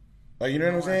 Like, you know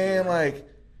what I'm saying? Like,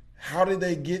 how did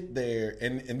they get there?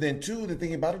 And then two, the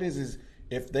thing about it is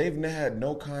if they've had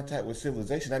no contact with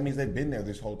civilization, that means they've been there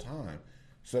this whole time.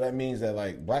 So that means that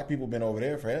like black people been over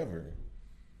there forever.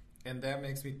 And that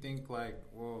makes me think like,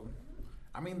 well,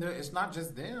 I mean, it's not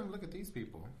just them. Look at these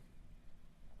people.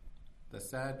 The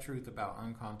sad truth about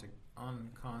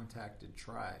uncontacted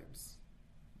tribes.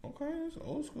 Okay, it's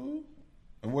old school.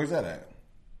 And where's that at?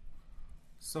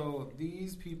 So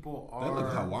these people are... That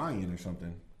look Hawaiian or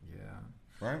something. Yeah.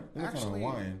 Right? They look kind of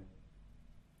Hawaiian.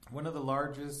 One of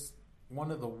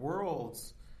the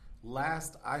world's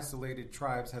last isolated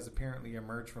tribes has apparently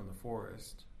emerged from the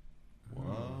forest.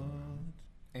 What?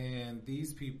 And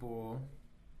these people,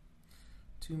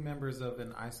 two members of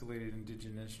an isolated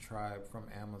indigenous tribe from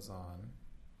the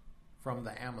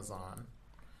Amazon.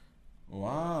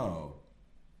 Wow.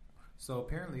 So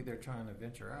apparently they're trying to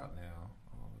venture out now.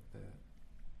 Oh, look at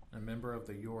that. A member of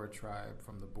the Yora tribe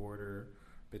from the border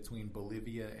between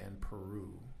Bolivia and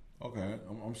Peru. Okay,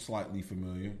 I'm slightly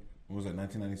familiar. What was that,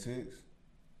 1996?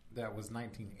 That was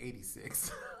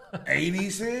 1986.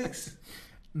 86?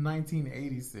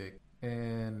 1986.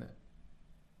 And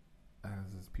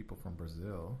there's people from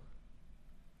Brazil.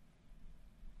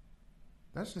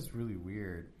 That's just really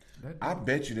weird. I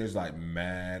bet you there's like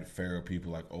mad feral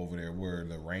people like over there where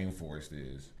the rainforest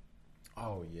is.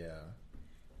 Oh yeah.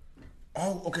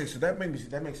 Oh, okay. So that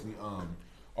makes me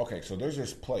okay, so there's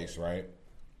this place, right?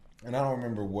 And I don't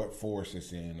remember what forest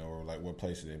it's in or like what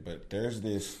place it's in, but there's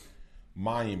this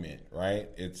monument, right?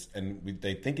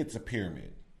 They think it's a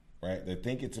pyramid, right? They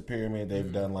think it's a pyramid.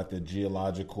 They've done like the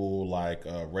geological like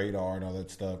radar and all that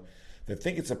stuff. They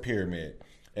think it's a pyramid.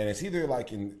 And it's either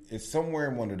like it's somewhere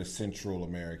in one of the Central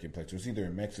American places. It's either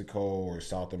in Mexico or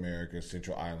South America,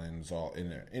 Central Islands, all in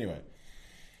there. Anyway,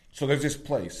 so there's this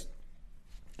place,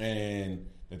 and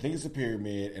they think it's a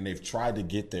pyramid, and they've tried to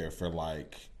get there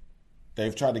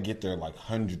like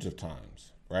hundreds of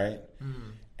times, right?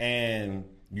 Mm. And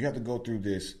you have to go through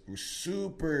this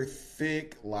super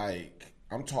thick, like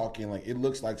I'm talking like it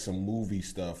looks like some movie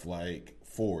stuff, like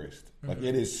forest. Like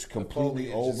it is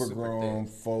completely overgrown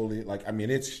foliage. Like I mean,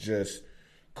 it's just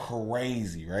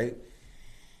crazy, right?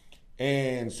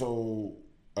 And so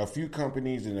a few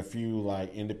companies and a few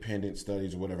like independent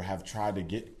studies or whatever have tried to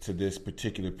get to this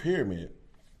particular pyramid.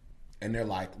 And they're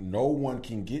like, no one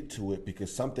can get to it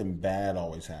because something bad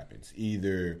always happens.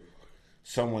 Either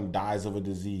someone dies of a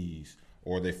disease,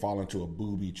 or they fall into a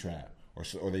booby trap,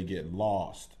 or they get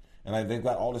lost. And like, they've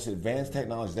got all this advanced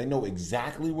technology. They know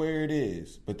exactly where it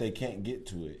is, but they can't get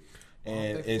to it.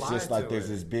 And it's just like there's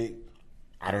this big,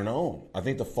 I don't know. I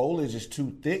think the foliage is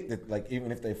too thick that like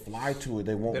even if they fly to it,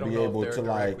 they won't be able to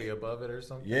like directly above it or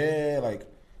something. Yeah, like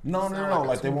no.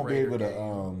 Like they won't be able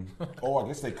to. I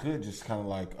guess they could just kind of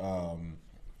like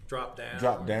drop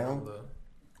down.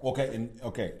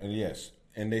 Okay, and yes,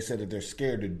 and they said that they're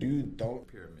scared to do.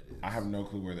 Pyramid is. I have no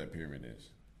clue where that pyramid is.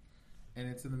 And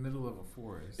it's in the middle of a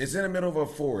forest. It's in the middle of a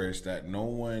forest that no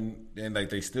one, and like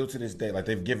they still to this day, like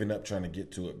they've given up trying to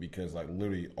get to it because like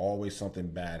literally always something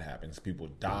bad happens. People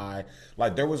die.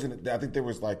 Like I think there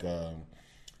was like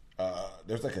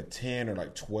there's like a 10 or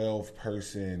like 12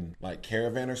 person like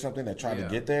caravan or something that tried to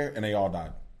get there and they all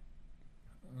died.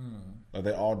 Like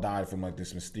they all died from like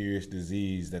this mysterious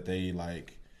disease that they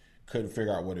like couldn't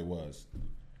figure out what it was.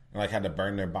 And like had to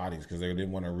burn their bodies because they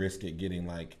didn't want to risk it getting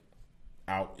like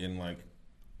out in like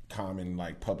common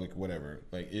like public whatever.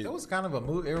 Like it was kind of a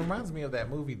movie. It reminds me of that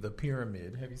movie The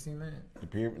Pyramid. Have you seen that? The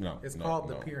Pyramid? No. It's called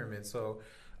The Pyramid. So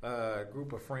a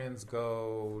group of friends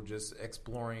go just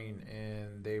exploring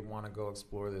and they want to go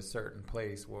explore this certain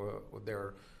place where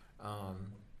they're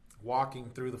walking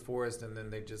through the forest and then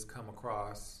they just come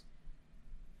across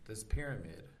this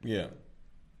pyramid. Yeah.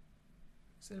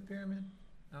 Is it a pyramid?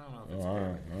 I don't know if it's a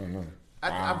pyramid. I don't know.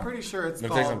 I'm pretty sure it's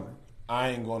called... I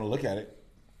ain't going to look at it.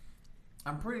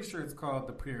 I'm pretty sure it's called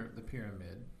the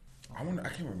Pyramid. I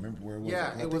can't remember where it was.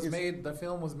 Yeah, it was made. The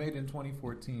film was made in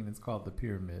 2014. It's called The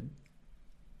Pyramid.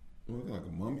 It looks like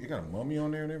a mummy. It got a mummy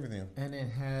on there and everything. And it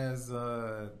has.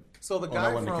 So the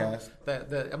guy from the cast?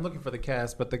 I'm looking for the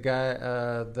cast, but the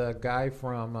guy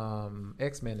from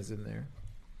X-Men is in there.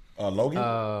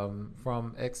 Logan.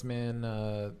 From X-Men,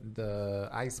 the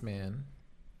Iceman.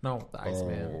 No, the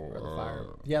Iceman or the Fire.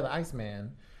 Yeah, the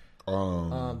Iceman.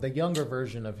 The younger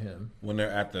version of him. When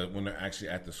they're actually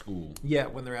at the school. Yeah,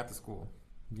 when they're at the school.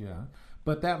 Yeah.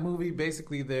 But that movie,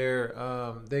 basically,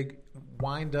 they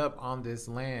wind up on this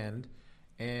land,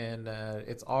 and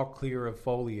it's all clear of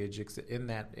foliage in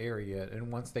that area.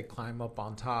 And once they climb up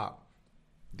on top,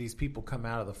 these people come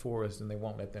out of the forest, and they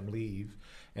won't let them leave.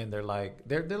 And they're like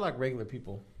regular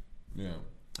people. Yeah.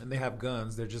 And they have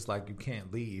guns. They're just like, you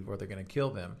can't leave, or they're going to kill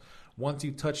them. Once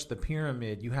you touch the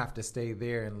pyramid, you have to stay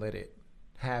there and let it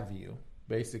have you,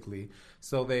 basically.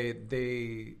 So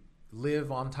they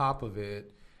live on top of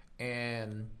it,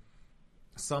 and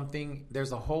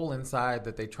there's a hole inside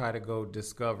that they try to go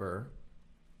discover,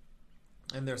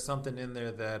 and there's something in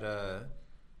there that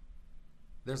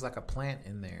there's like a plant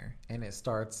in there, and it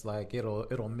starts like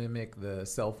it'll mimic the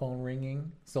cell phone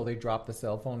ringing. So they drop the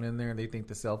cell phone in there, and they think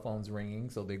the cell phone's ringing,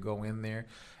 so they go in there.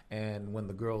 And when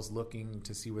the girl's looking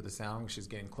to see where the sound, she's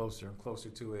getting closer and closer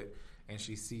to it, and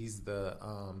she sees the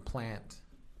plant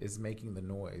is making the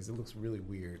noise. It looks really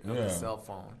weird on the cell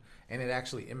phone, and it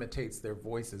actually imitates their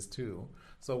voices too.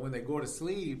 So when they go to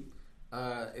sleep,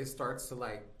 it starts to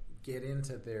like get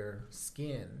into their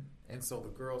skin, and so the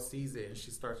girl sees it and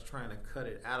she starts trying to cut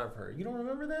it out of her. You don't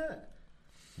remember that?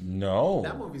 No.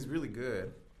 That movie's really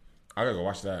good. I gotta go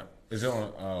watch that. Is it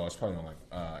on? It's probably on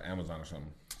like Amazon or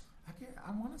something.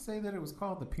 I want to say that it was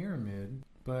called The Pyramid,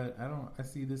 but I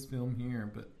see this film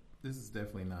here, but this is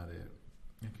definitely not it.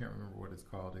 I can't remember what it's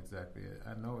called exactly.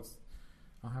 I know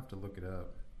I'll have to look it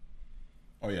up.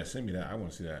 Oh yeah, send me that. I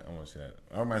want to see that.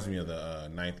 That reminds me of the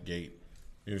Ninth Gate.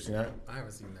 You ever seen that? I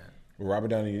haven't seen that. Robert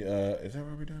Downey, is that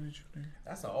Robert Downey Jr.?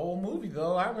 That's an old movie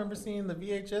though. I remember seeing the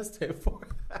VHS tape for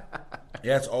it.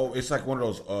 Yeah, it's old. It's like one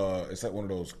of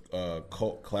those.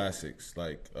 Cult classics.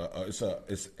 Like it's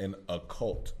an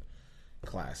occult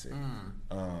classic.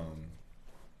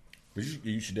 But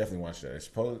you should definitely watch that. It's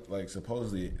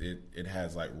supposedly it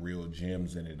has like real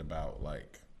gems in it about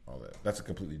like all that. That's a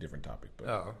completely different topic.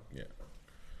 But yeah,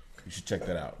 you should check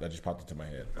that out. That just popped into my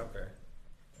head. Okay.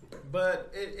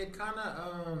 But it kind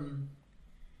of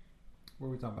what are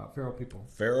we talking about? Feral people.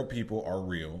 Feral people are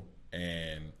real,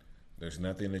 and there's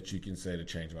nothing that you can say to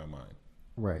change my mind.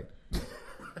 Right.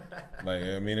 Like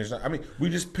I mean, there's not. I mean, we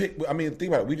just picked. I mean,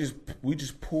 think about it. We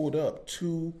just pulled up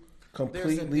two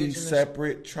completely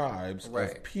separate tribes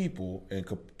of people in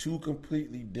two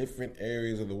completely different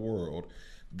areas of the world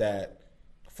that,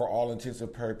 for all intents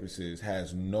and purposes,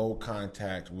 has no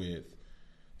contact with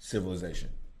civilization.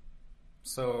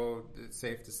 So it's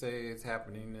safe to say it's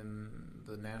happening in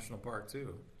the national park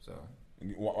too. So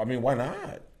Well, I mean, why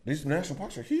not? These national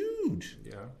parks are huge.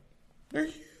 yeah, They're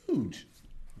huge.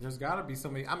 there's got to be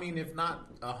somebody. I mean, if not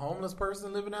a homeless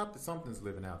person living out there, something's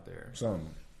living out there. Some.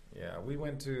 Yeah, we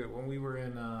went to when we were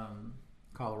in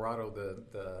Colorado.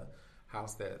 The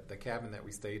house the cabin that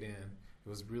we stayed in, it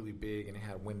was really big and it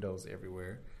had windows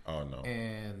everywhere. Oh no!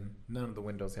 And none of the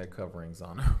windows had coverings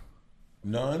on them.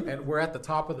 None. And we're at the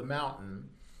top of the mountain,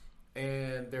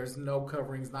 and there's no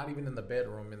coverings, not even in the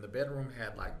bedroom. And the bedroom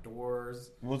had like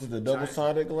doors. Was it the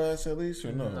double-sided glass at least,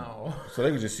 or no? No. So they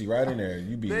could just see right in there.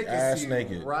 You'd be They could ass see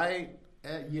naked. right.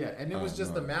 Yeah, and it was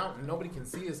just no. the mountain. Nobody can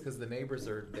see us because the neighbors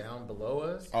are down below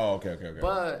us. Oh, okay.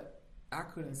 But I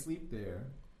couldn't sleep there.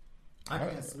 I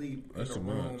can't sleep in That's a too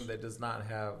room much. that does not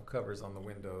have covers on the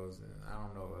windows. And I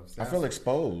don't know if I feel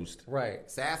exposed. Right.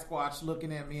 Sasquatch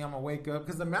looking at me, I'm going to wake up.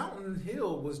 Because the mountain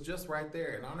hill was just right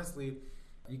there. And honestly,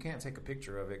 you can't take a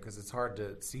picture of it because it's hard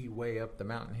to see way up the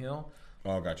mountain hill.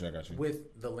 Oh, I got you.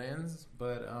 With the lens.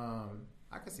 But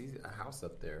I could see a house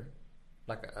up there.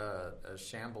 Like a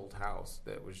shambled house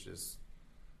that was just,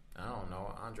 I don't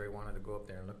know. Andre wanted to go up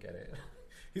there and look at it.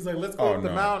 He's like, let's go up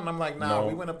the mountain. I'm like, nah,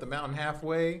 we went up the mountain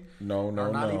halfway. No.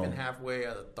 Or not even halfway,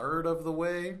 a third of the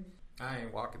way. I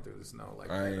ain't walking through the snow like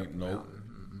that up the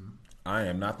mountain. I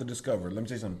am not the discoverer. Let me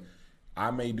tell you something.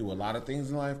 I may do a lot of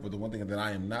things in life, but the one thing that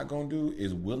I am not going to do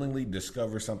is willingly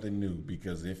discover something new.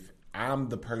 Because if I'm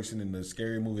the person in the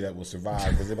scary movie that will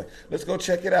survive, because they're like, let's go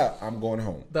check it out, I'm going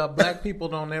home. The black people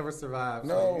don't ever survive.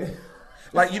 No.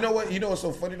 Like, you know what? You know what's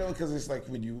so funny though? Because it's like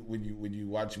when you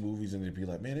watch movies and it'd be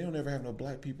like, man, they don't ever have no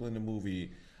black people in the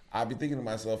movie. I'd be thinking to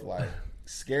myself like,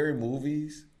 scary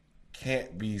movies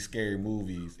can't be scary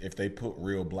movies if they put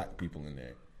real black people in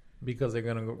there. Because they're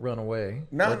gonna run away.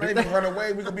 Not even run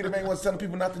away. We're gonna be the main ones telling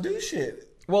people not to do shit.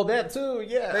 Well, that too,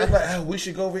 yeah. They're like, oh, we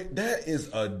should go over. That is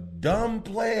a dumb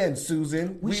plan,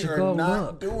 Susan. We are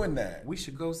not doing that. We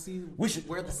should go see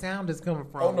where the sound is coming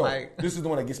from. Oh no, like, this is the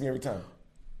one that gets me every time.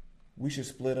 We should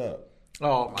split up.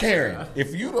 Oh, my Karen, God.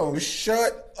 if you don't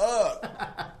shut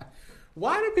up.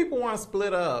 Why do people want to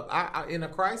split up? I in a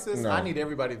crisis, No. I need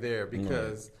everybody there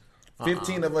because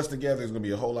 15 of us together is going to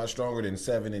be a whole lot stronger than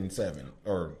 7 and 7.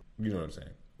 Or, you know what I'm saying?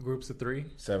 groups of 3.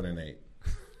 7 and 8.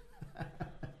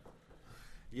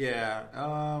 Yeah,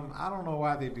 I don't know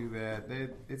why they do that.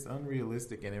 It's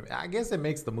unrealistic, and I guess it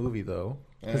makes the movie though.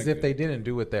 Because if they didn't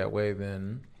do it that way,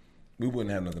 then we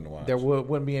wouldn't have nothing to watch. There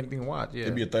wouldn't be anything to watch. Yeah,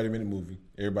 it'd be a 30-minute movie.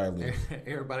 Everybody lived.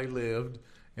 Everybody lived,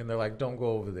 and they're like, "Don't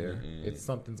go over there. It's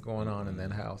something's going on in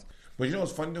that house." But you know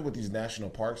what's funny though with these national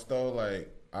parks though?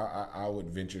 Like I would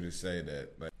venture to say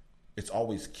that like it's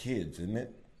always kids, isn't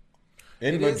it?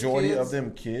 And the majority of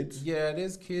them kids. Yeah, it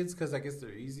is kids because I guess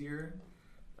they're easier.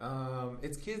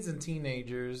 It's kids and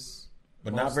teenagers,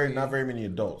 but mostly. not very many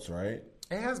adults, right?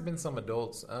 It has been some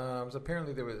adults. So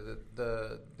apparently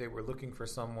they were looking for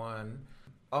someone.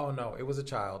 Oh no, it was a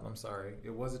child. I'm sorry,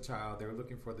 it was a child. They were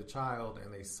looking for the child,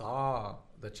 and they saw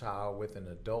the child with an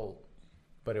adult,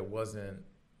 but it wasn't.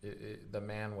 The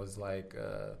man was like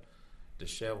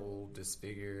disheveled,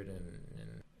 disfigured,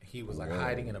 and he was like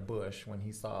hiding in a bush when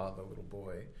he saw the little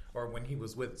boy, or when he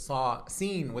was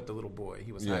seen with the little boy.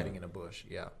 He was hiding in a bush.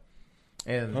 Yeah,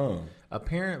 and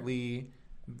apparently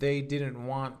they didn't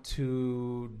want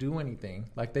to do anything.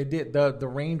 Like they did, the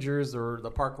rangers or the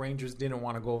park rangers didn't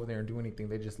want to go over there and do anything.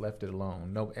 They just left it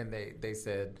alone. No, and they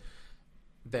said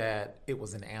that it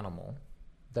was an animal,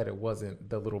 that it wasn't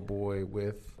the little boy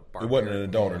with. It wasn't an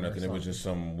adult or nothing. It was just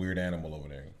some weird animal over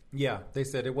there. Yeah, they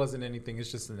said it wasn't anything.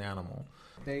 It's just an animal.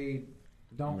 They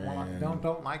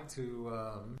don't like to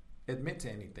admit to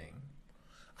anything.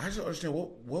 I just don't understand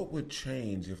what would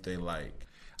change if they like.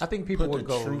 I think people would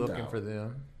go looking for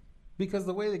them because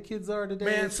the way the kids are today,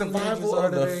 man, survival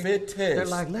of the fittest. They're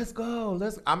like, let's go.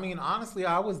 I mean, honestly,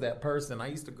 I was that person. I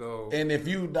used to go. And if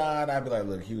you died, I'd be like,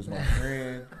 look, he was my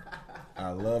friend. I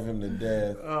love him to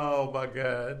death. Oh my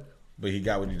God. But he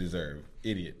got what he deserved.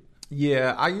 Idiot.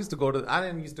 Yeah, I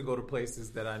didn't used to go to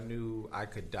places that I knew I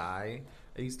could die.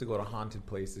 I used to go to haunted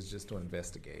places just to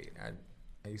investigate.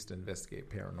 I used to investigate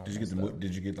paranormal.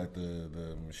 Did you get like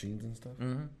the machines and stuff?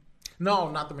 Mm-hmm.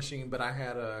 No, not the machine, but I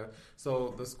had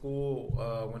so the school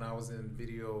when I was in a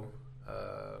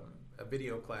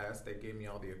video class, they gave me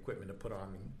all the equipment to put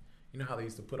on me. You know how they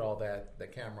used to put all that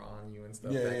camera on you and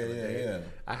stuff back in the day? Yeah.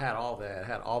 I had all that. I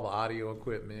had all the audio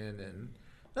equipment and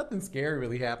nothing scary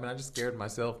really happened. I just scared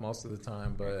myself most of the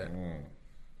time, but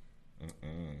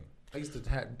I used to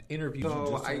have interviews.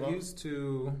 So I used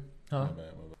to. Huh? My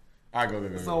bad.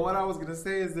 Go. So what I was gonna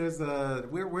say is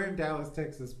we're in Dallas,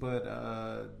 Texas, but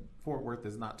Fort Worth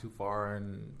is not too far,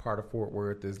 and part of Fort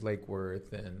Worth is Lake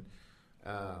Worth, and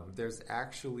there's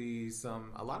actually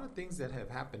a lot of things that have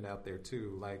happened out there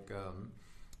too. Like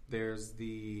there's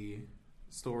the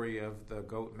story of the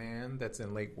goat man that's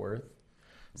in Lake Worth.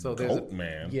 So there's Goat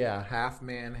man? Yeah, half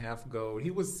man, half goat.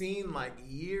 He was seen like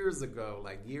years ago,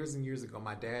 like years and years ago.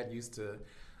 My dad used to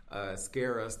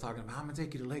scare us talking about, I'm gonna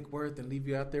take you to Lake Worth and leave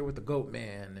you out there with the goat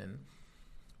man.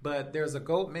 But there's a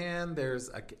goat man, there's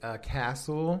a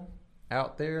castle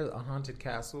out there, a haunted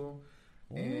castle.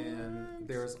 What? And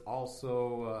there's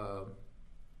also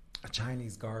a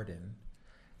Chinese garden.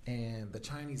 And the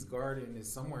Chinese garden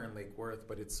is somewhere in Lake Worth,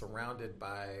 but it's surrounded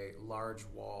by large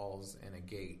walls and a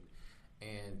gate.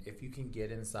 And if you can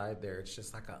get inside there, it's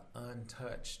just like an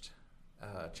untouched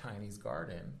Chinese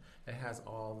garden. It has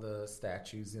all the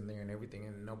statues in there and everything,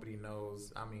 and nobody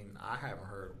knows. I mean, I haven't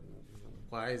heard.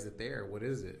 Why is it there? What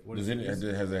is it?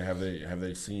 Have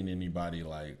they seen anybody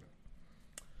like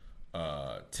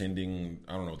tending?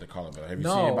 I don't know what they call it, but have you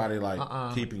seen anybody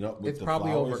like keeping up with the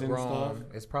flowers and stuff?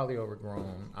 It's probably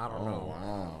overgrown. I don't know.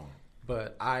 Wow.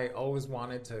 But I always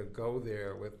wanted to go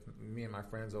there with me and my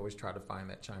friends. Always try to find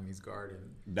that Chinese garden.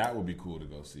 That would be cool to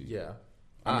go see. Yeah.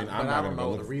 I mean, I'm not gonna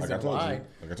go the reason why.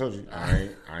 Like I told you, I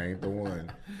ain't the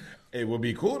one. It would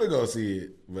be cool to go see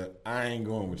it, but I ain't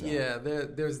going with y'all. Yeah,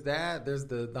 there's that. There's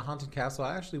the haunted castle.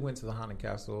 I actually went to the haunted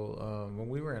castle when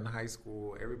we were in high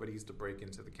school. Everybody used to break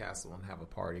into the castle and have a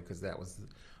party because that was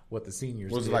what the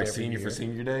seniors was did it like every senior year. for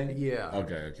senior day? Yeah.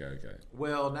 Okay.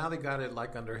 Well, now they got it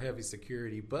like under heavy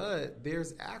security, but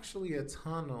there's actually a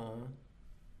tunnel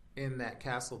in that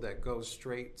castle that goes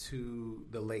straight to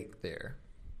the lake there.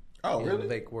 Oh, really?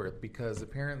 Lake Worth, because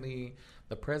apparently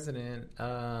the president,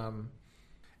 and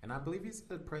I believe he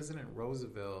said President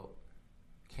Roosevelt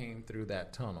came through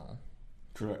that tunnel.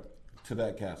 Correct. To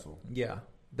that castle. Yeah,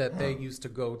 that they used to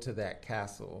go to that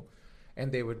castle. And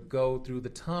they would go through the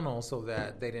tunnel so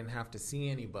that they didn't have to see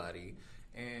anybody.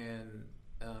 And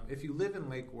if you live in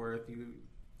Lake Worth, you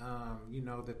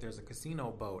know that there's a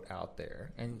casino boat out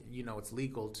there. And, you know, it's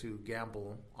legal to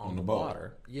gamble on the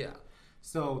water. Yeah.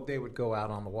 So they would go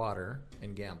out on the water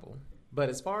and gamble. But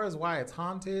as far as why it's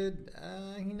haunted,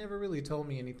 he never really told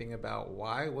me anything about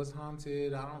why it was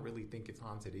haunted. I don't really think it's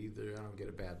haunted either. I don't get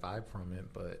a bad vibe from it.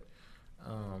 But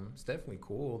it's definitely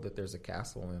cool that there's a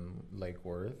castle in Lake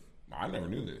Worth. I never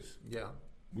knew this. Yeah.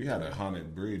 We had a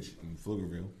haunted bridge in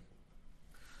Pflugerville.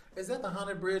 Is that the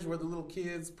haunted bridge where the little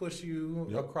kids push you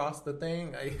across the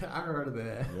thing? I heard of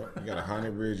that. Yep. We got a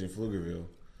haunted bridge in Pflugerville.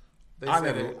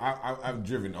 I've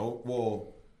driven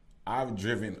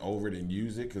over it and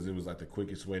used it because it was like the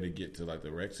quickest way to get to like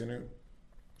the rec center.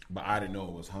 But I didn't know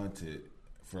it was haunted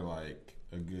for like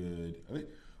a good,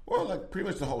 like pretty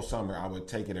much the whole summer. I would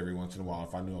take it every once in a while.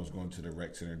 If I knew I was going to the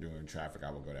rec center during traffic,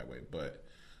 I would go that way. But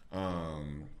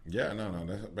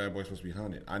that bad boy's supposed to be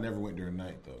haunted. I never went during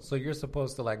night though. So you're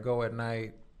supposed to like go at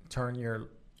night, turn your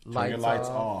lights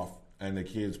off, and the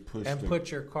kids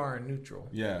put your car in neutral.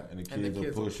 Yeah, and the kids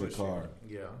will push your car.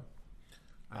 Yeah.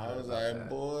 I was like,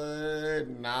 boy,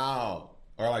 no.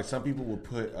 Or like some people would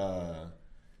put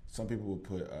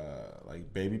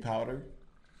like baby powder.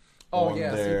 Oh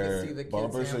yeah, so you can see the kids'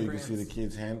 bumper, handprints. so you can see the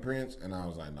kids' handprints. And I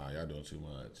was like, nah, y'all doing too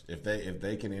much. If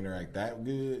they can interact that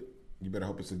good, you better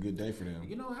hope it's a good day for them.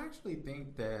 You know, I actually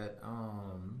think that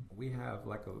we have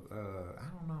like I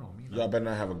don't know. Y'all better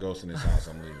not have a ghost in this house.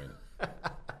 I'm leaving.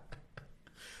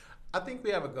 I think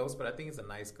we have a ghost, but I think it's a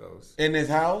nice ghost. In this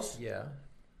house? Yeah.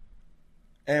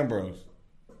 Ambrose.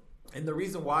 And the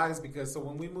reason why is because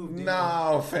when we moved in...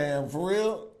 No, fam. For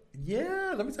real?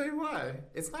 Yeah, let me tell you why.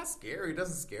 It's not scary. It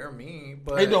doesn't scare me,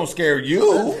 but... It don't scare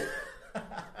you.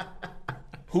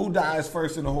 Who dies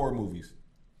first in the horror movies?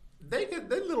 They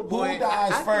little boy... Who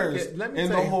dies first in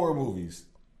the horror movies?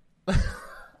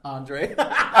 Andre. Oh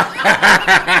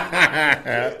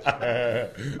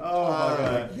my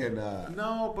God, I cannot.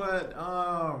 No, but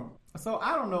so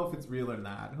I don't know if it's real or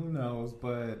not. Who knows?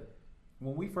 But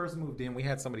when we first moved in, we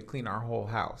had somebody clean our whole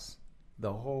house,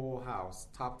 the whole house,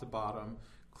 top to bottom,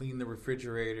 clean the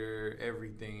refrigerator,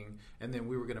 everything, and then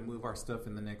we were gonna move our stuff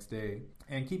in the next day.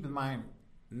 And keep in mind,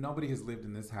 nobody has lived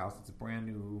in this house. It's a brand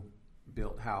new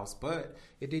built house, but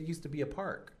it did used to be a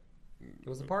park. It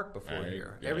was a park before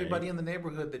here. Everybody in the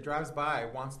neighborhood that drives by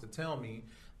wants to tell me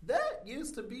that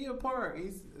used to be a park.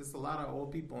 It's a lot of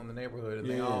old people in the neighborhood, and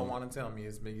they all want to tell me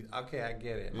it's been. Okay, I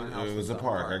get it. My house was a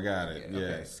park. I got it. Yeah,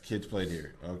 yes, okay. Kids played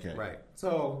here. Okay, right.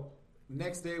 So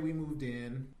next day we moved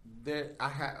in.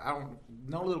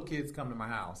 No little kids come to my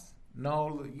house.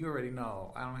 No, you already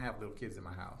know. I don't have little kids in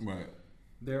my house. Right.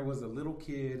 There was a little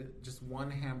kid, just one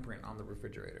handprint on the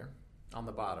refrigerator. on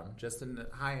the bottom, just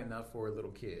high enough for a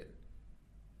little kid.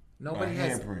 Nobody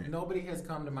Nobody has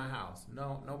come to my house.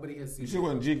 No, nobody has seen. You sure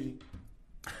wasn't jiggy?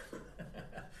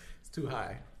 It's too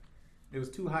high. It was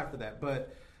too high for that.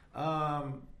 But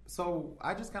so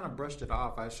I just kind of brushed it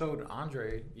off. I showed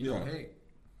Andre, you know, hey,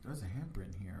 there's a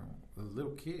handprint here. A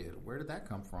little kid. Where did that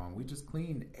come from? We just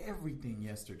cleaned everything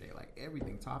yesterday, like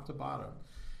everything, top to bottom.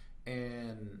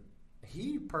 And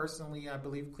he personally, I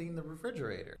believe, cleaned the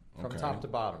refrigerator from top to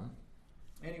bottom.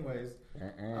 Anyways,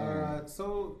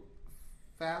 so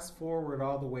fast forward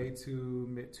all the way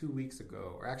to 2 weeks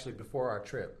ago, or actually before our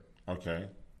trip. Okay.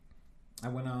 I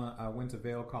went to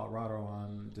Vail, Colorado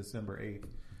on December 8th.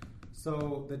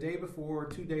 So the day before,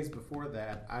 2 days before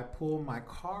that, I pulled my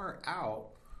car out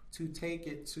to take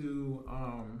it to,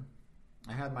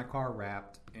 I had my car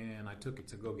wrapped and I took it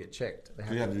to go get checked.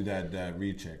 So you have to do that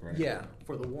recheck, right? Yeah.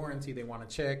 For the warranty, they want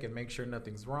to check and make sure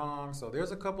nothing's wrong. So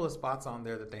there's a couple of spots on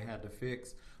there that they had to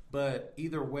fix. But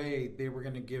either way, they were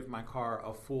going to give my car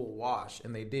a full wash,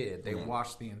 and they did. They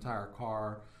washed the entire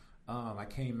car. I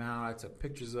came out, I took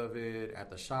pictures of it at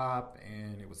the shop,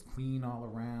 and it was clean all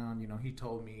around. You know, he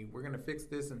told me, we're going to fix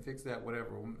this and fix that,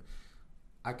 whatever.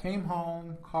 I came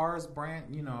home, car's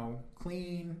brand,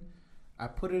 clean. I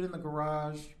put it in the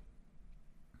garage,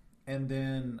 and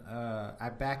then I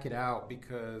back it out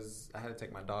because I had to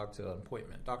take my dog to an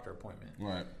doctor appointment.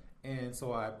 Right. And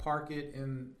so I park it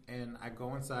and I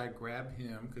go inside, grab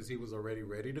him because he was already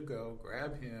ready to go,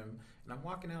 grab him, and I'm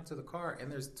walking out to the car,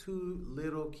 and there's 2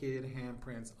 little kid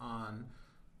handprints on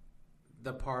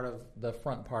the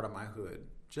front part of my hood.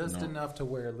 Just enough to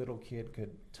where a little kid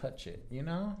could touch it, you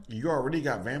know? You already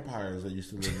got vampires that used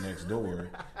to live next door.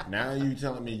 Now you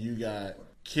telling me you got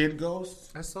kid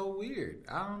ghosts? That's so weird.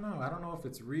 I don't know. I don't know if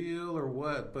it's real or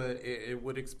what, but it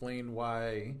would explain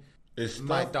why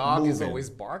my dog is always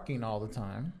barking all the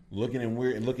time. Looking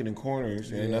in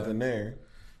corners and nothing there.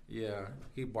 Yeah,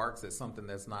 he barks at something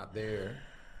that's not there.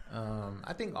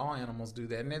 I think all animals do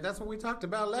that. And that's what we talked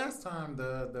about last time,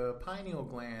 the pineal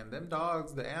gland. Them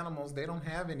dogs, the animals, they don't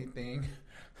have anything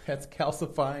that's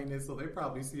calcifying it, so they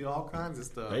probably see all kinds of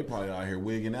stuff. They probably out here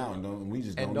wigging out and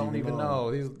don't even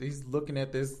know. He's looking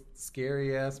at this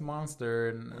scary ass monster,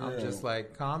 and I'm just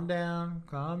like, calm down.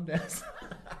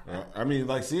 I mean,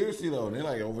 like, seriously though, they're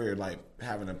like over here like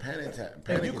having a panic attack.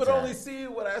 And you could only see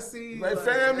what I see. Like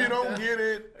fam, you don't get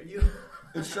it.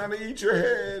 It's trying to eat your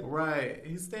head. Right.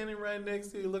 He's standing right next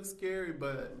to you. It looks scary,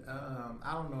 but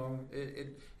I don't know.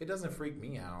 It doesn't freak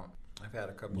me out. I've had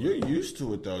a couple. You're used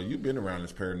to it though. You've been around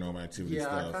this paranormal activity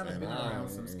stuff. Yeah, I've kind of been around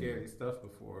some scary stuff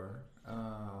before.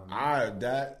 I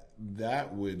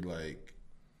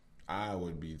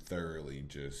would be thoroughly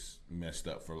just messed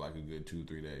up for like a good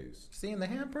 2-3 days. Seeing the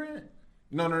handprint?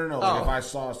 No. Oh. Like if I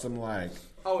saw some if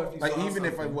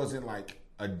if it wasn't like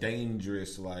a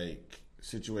dangerous like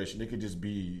situation, it could just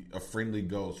be a friendly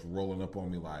ghost rolling up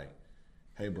on me like,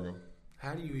 "Hey, bro."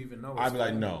 How do you even know? I'd be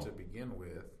like, "No." To begin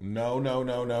with, no.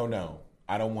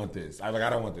 I don't want this. I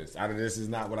don't want this. This is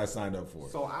not what I signed up for.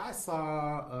 So I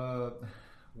saw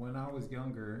when I was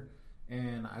younger,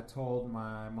 and I told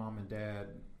my mom and dad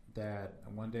that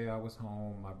one day I was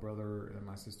home. My brother and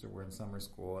my sister were in summer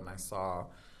school, and I saw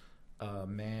a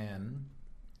man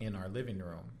in our living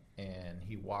room, and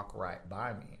he walked right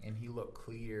by me, and he looked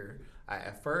clear.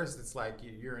 At first, it's like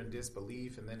you're in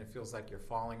disbelief, and then it feels like you're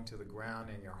falling to the ground,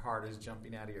 and your heart is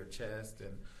jumping out of your chest,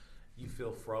 and you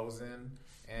feel frozen.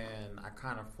 And I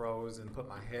kind of froze and put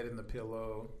my head in the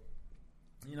pillow.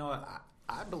 You know,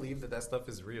 I believe that stuff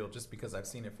is real just because I've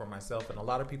seen it for myself. And a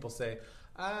lot of people say,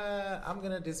 I'm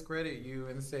going to discredit you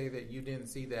and say that you didn't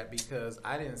see that because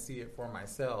I didn't see it for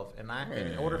myself. And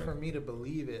in order for me to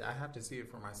believe it, I have to see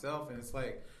it for myself. And it's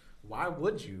like, why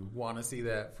would you want to see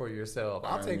that for yourself?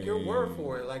 I'll take your word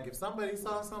for it. Like if somebody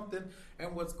saw something,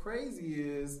 and what's crazy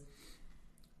is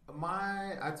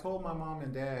I told my mom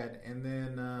and dad, and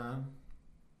then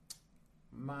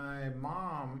my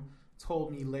mom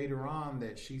told me later on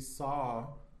that she saw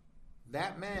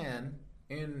that man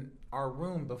in our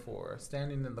room before,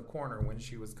 standing in the corner when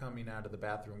she was coming out of the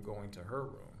bathroom going to her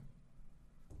room.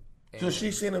 So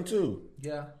she seen him too?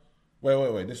 Yeah.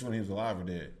 Wait. This is when he was alive or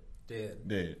dead?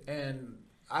 Dead. And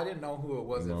I didn't know who it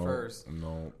was at first.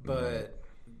 But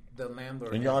the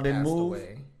landlord and y'all didn't move?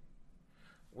 Away.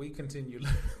 We continued.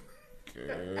 We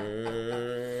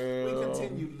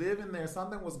continued living there.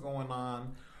 Something was going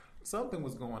on.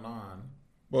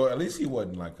 Well, at least he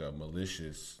wasn't like a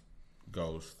malicious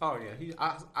ghost. Oh yeah,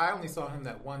 I only saw him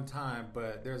that one time,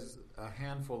 but there's a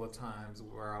handful of times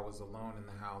where I was alone in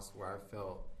the house where I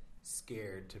felt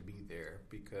scared to be there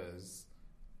because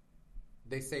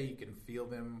they say you can feel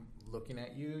them looking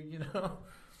at you, you know.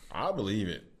 I believe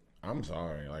it. I'm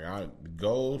sorry. Like,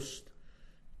 ghost,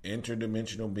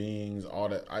 interdimensional beings, all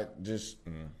that. I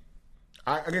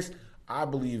guess I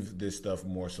believe this stuff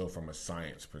more so from a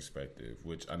science perspective,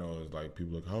 which I know is like,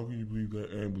 people are like, how can you believe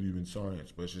that and believe in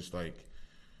science? But it's just like,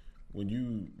 when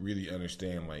you really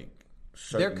understand, like,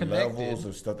 certain levels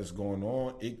of stuff that's going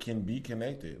on, it can be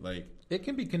connected. Like, it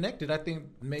can be connected. I think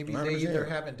maybe 100%. They either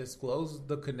haven't disclosed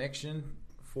the connection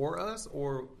for us,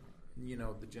 or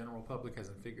the general public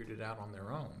hasn't figured it out on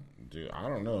their own. Dude, I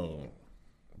don't know,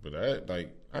 but I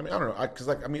don't know, I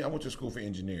went to school for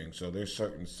engineering, so there's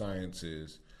certain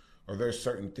sciences, or there's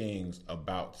certain things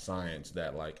about science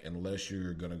that, like, unless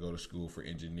you're gonna go to school for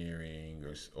engineering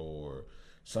or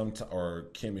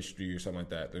chemistry or something like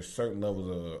that, there's certain levels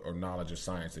of or knowledge of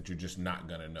science that you're just not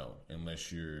gonna know unless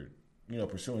you're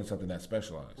pursuing something that's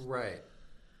specialized. Right.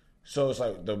 So it's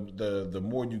like the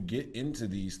more you get into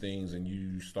these things and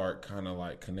you start kind of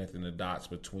like connecting the dots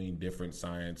between different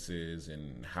sciences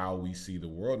and how we see the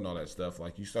world and all that stuff,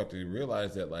 like, you start to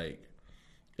realize that, like,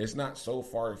 it's not so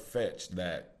far-fetched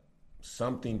that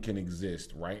something can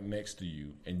exist right next to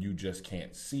you and you just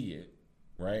can't see it.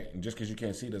 Right? And just because you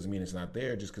can't see it doesn't mean it's not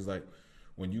there. Just because, like,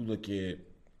 when you look at,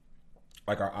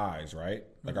 like, our eyes, right?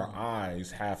 Like, our eyes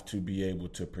have to be able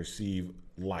to perceive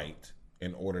light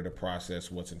in order to process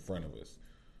what's in front of us.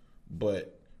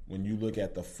 But when you look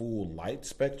at the full light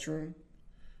spectrum,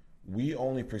 we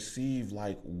only perceive,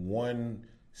 like,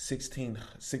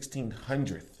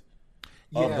 1/1600th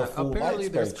of the full apparently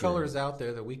light there's spectrum. Colors out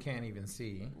there that we can't even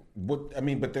see. But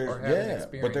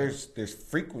there's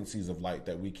frequencies of light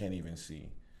that we can't even see.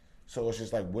 So it's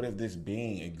just like, what if this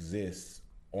being exists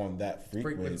on that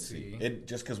frequency? It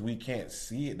just because we can't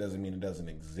see it doesn't mean it doesn't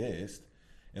exist.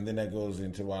 And then that goes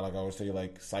into why, like I always say,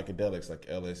 like, psychedelics, like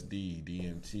LSD,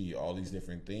 DMT, all these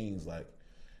different things, like,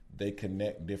 they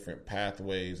connect different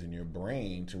pathways in your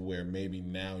brain to where maybe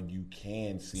now you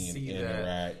can see and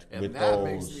interact with those. And that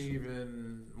makes me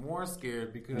even more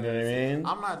scared, because you know what I mean?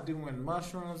 I'm not doing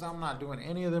mushrooms. I'm not doing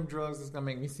any of them drugs that's going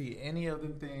to make me see any of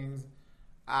them things.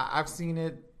 I've seen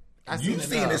it. You've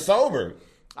seen it sober.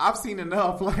 I've seen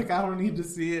enough. Like, I don't need to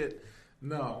see it.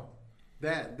 No.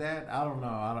 That I don't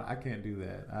know. I can't do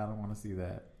that. I don't want to see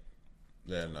that.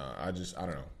 Yeah, no. I don't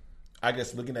know. I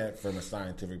guess looking at it from a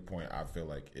scientific point, I feel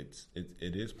like it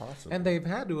is possible. And they've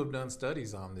had to have done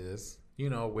studies on this,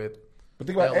 with. But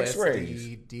think about X-rays.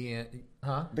 Think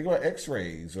about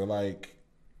X-rays or like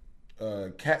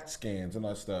CAT scans and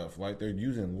that stuff. Like, they're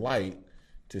using light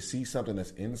to see something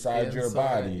that's inside your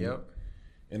body, yep.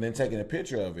 And then taking a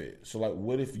picture of it. So, like,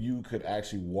 what if you could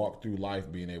actually walk through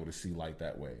life being able to see light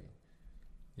that way?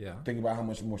 Yeah. Think about how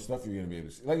much more stuff you're going to be able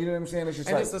to see. Like, you know what I'm saying? It's just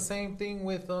and it's the same thing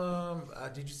with,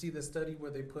 did you see the study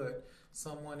where they put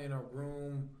someone in a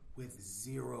room with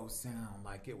zero sound?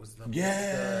 Like, it was the...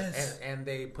 Yes! And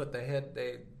they put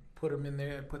they put them in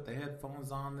there, put the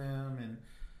headphones on them, and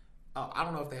I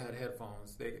don't know if they had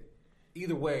headphones.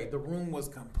 Either way, the room was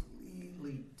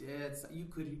completely dead. So you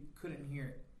couldn't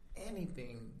hear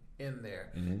anything in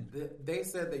there. Mm-hmm. They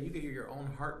said that you could hear your own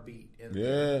heartbeat in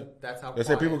there. Yeah. That's how. They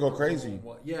say people go crazy.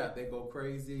 Yeah, they go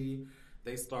crazy.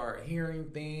 They start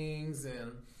hearing things,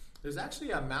 and there's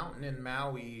actually a mountain in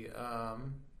Maui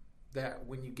that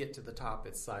when you get to the top,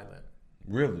 it's silent.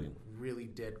 Really? Really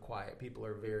dead quiet. People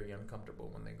are very uncomfortable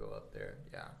when they go up there.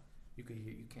 Yeah, you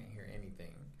can't hear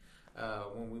anything.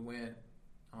 When we went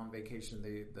on vacation,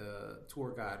 the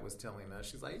tour guide was telling us,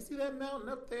 she's like, "You see that mountain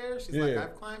up there?" She's like,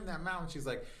 "I've climbed that mountain." She's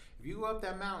like, "If you go up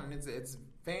that mountain, it's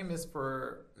famous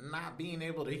for not being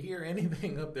able to hear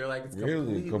anything up there. Like, it's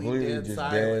completely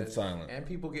dead silent. And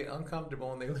people get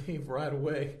uncomfortable and they leave right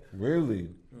away." Really?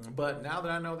 But now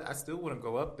that I know that, I still wouldn't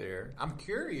go up there. I'm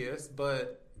curious,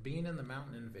 but being in the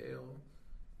mountain in Vail,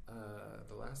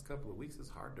 the last couple of weeks, it's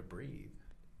hard to breathe.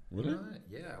 Really?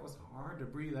 Yeah, it was hard to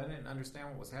breathe. I didn't understand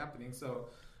what was happening. So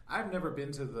I've never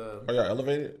been to the... Are y'all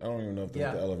elevated? I don't even know if the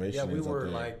elevation is up there. Yeah, we were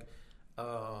like...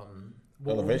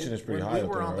 elevation is pretty high. When we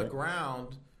were on the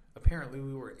ground, apparently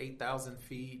we were 8,000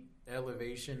 feet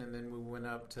elevation, and then we went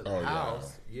up to the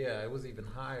house. Yeah, it was even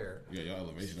higher. Yeah, your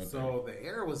elevation up there. So the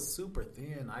air was super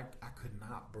thin. I could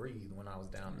not breathe when I was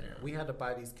down there. We had to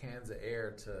buy these cans of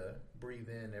air to breathe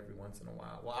in every once in a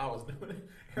while. Well, I was doing it.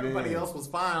 Everybody else was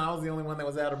fine. I was the only one that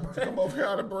was out of breath. I'm over here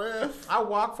out of breath. I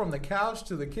walked from the couch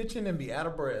to the kitchen and be out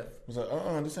of breath. I was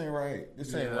like, this ain't right.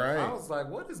 This ain't right. I was like,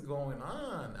 what is going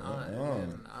on?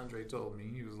 And Andre told me.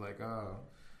 He was like,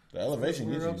 the elevation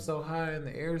we're up so high and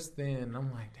the air's thin.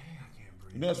 I'm like, dang, I can't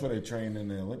breathe. You know, that's where they train in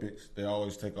the Olympics. They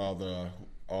always take all the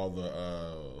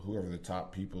whoever the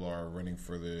top people are running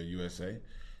for the USA.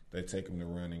 They take them to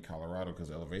run in Colorado because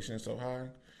the elevation is so high.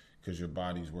 Because your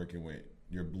body's working with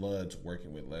your blood's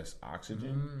working with less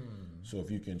oxygen. So if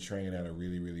you can train at a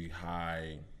really, really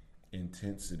high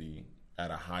intensity at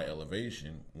a high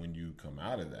elevation, when you come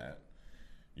out of that,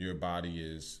 your body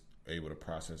is able to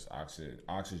process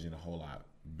oxygen a whole lot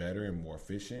better and more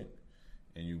efficient,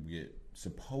 and you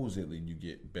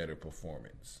get better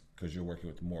performance because you're working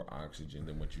with more oxygen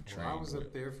than what you trained with. I was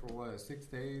up there for 6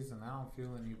 days, and I don't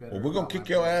feel any better. Well, we're gonna kick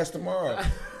your ass tomorrow.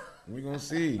 We're gonna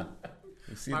see.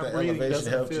 You see if the elevation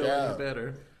helps you out.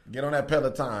 Better. Get on that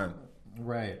Peloton.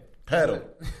 Right. Pedal.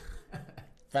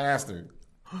 Faster.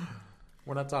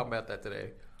 We're not talking about that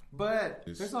today. But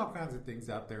there's all kinds of things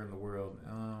out there in the world.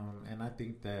 And I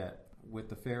think that with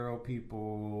the Pharaoh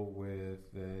people,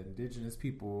 with the indigenous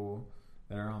people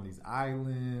that are on these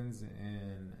islands,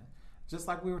 and just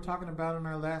like we were talking about in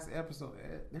our last episode,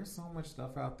 there's so much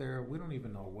stuff out there. We don't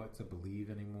even know what to believe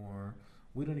anymore.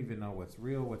 We don't even know what's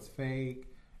real, what's fake.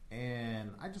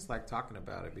 And I just like talking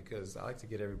about it because I like to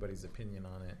get everybody's opinion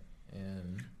on it.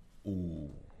 And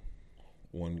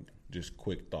one just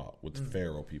quick thought with the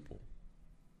Pharaoh people.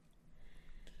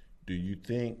 Do you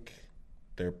think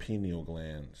their pineal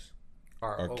glands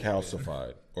are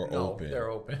calcified or open? No, they're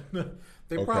open.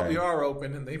 They probably are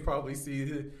open, and they probably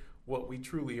see what we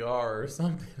truly are or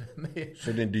something.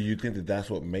 So then do you think that that's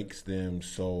what makes them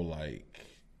so like...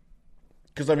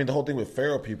 Because, I mean, the whole thing with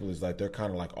Pharaoh people is like they're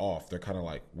kind of like off. They're kind of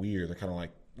like weird. They're kind of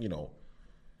like,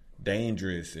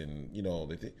 dangerous and,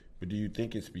 but do you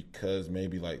think it's because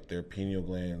maybe like their pineal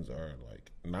glands are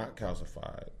like not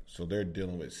calcified, so they're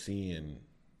dealing with seeing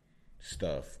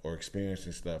stuff or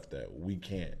experiencing stuff that we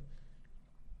can't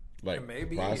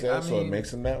process, so it makes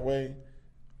them that way?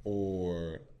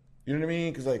 Or, you know what I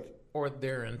mean? Because or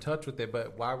they're in touch with it,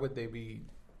 but why would they be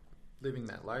living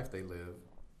that life they live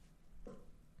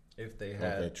if they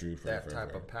had that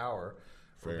type of power?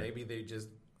 Or maybe they just,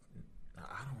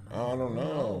 I don't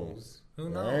know. Who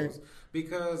knows?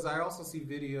 Because I also see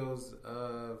videos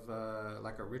of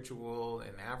like a ritual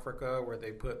in Africa where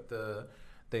they put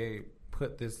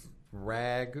this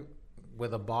rag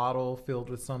with a bottle filled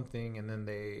with something, and then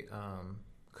they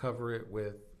cover it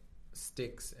with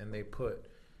sticks, and they put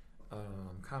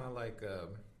kind of like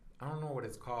I don't know what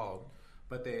it's called,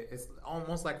 but it's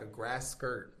almost like a grass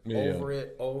skirt over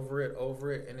it,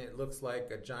 and it looks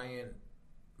like a giant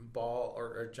ball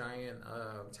or a giant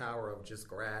tower of just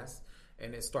grass.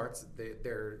 And it starts,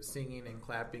 they're singing and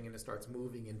clapping, and it starts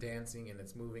moving and dancing, and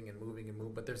it's moving and moving and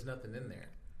moving, but there's nothing in there.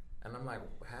 And I'm like,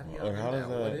 how do y'all do that?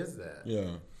 What is that?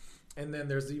 Yeah. And then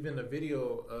there's even a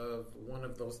video of one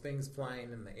of those things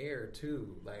flying in the air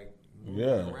too, like moving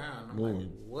around. I'm like,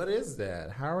 what is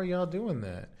that? How are y'all doing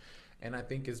that? And I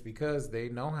think it's because they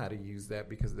know how to use that,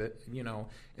 because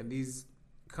in these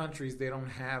countries they don't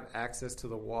have access to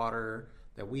the water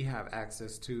that we have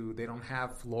access to. They don't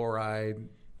have fluoride.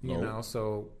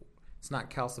 So it's not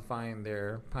calcifying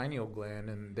their pineal gland,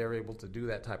 and they're able to do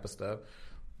that type of stuff.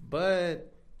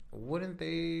 But wouldn't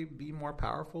they be more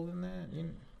powerful than that?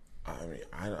 I mean,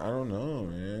 I don't know,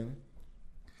 man.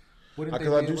 Wouldn't they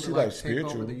be able to like take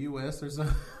over the U.S. or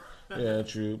something? Yeah,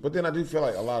 true. But then I do feel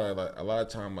like a lot of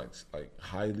time like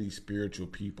highly spiritual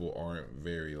people aren't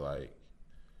very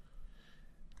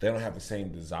they don't have the same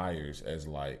desires as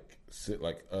like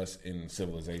us in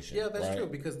civilization. Yeah, that's true,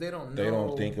 because they don't know. They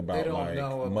don't think about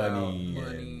money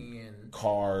and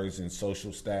cars and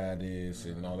social status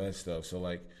and all that stuff. So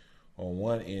like on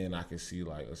one end, I can see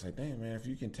like, it's like, damn man, if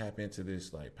you can tap into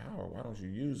this like power, why don't you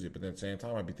use it? But at the same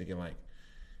time, I'd be thinking like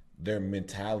their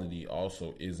mentality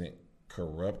also isn't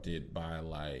corrupted by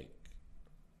like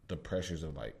the pressures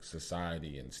of like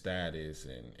society and status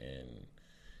and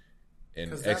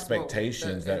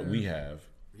expectations that we have.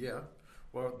 Yeah.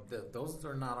 Well, those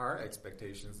are not our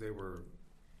expectations. They were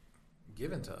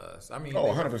given to us. I mean, they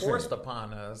 100%. were forced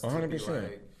upon us. 100%. To be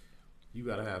like, you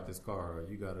got to have this car. Or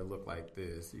you got to look like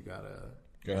this. You got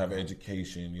to have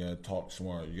education. You got to talk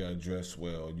smart. You got to dress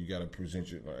well. You got to present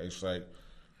your. It's like,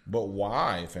 but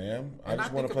why, fam? I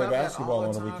just want to play basketball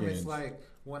on the weekends. It's like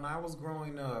when I was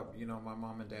growing up, my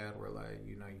mom and dad were like,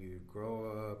 you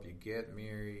grow up, you get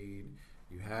married,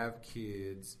 you have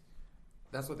kids.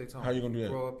 That's what they told me. How you gonna do that?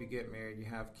 Grow up, you get married, you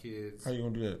have kids. How you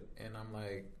gonna do that? And I'm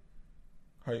like,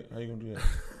 how you gonna do that?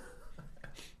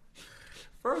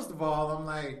 First of all, I'm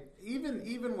like,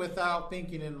 even without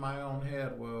thinking in my own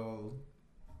head, well,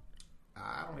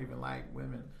 I don't even like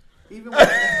women. Even when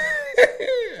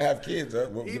have kids.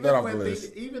 We'll get that off the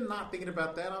list. Even not thinking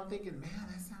about that, I'm thinking, man,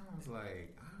 that sounds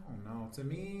like, I don't know. To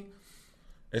me,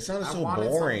 it sounded so boring. I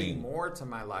wanted something more to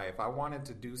my life. I wanted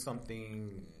to do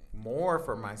something more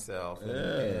for myself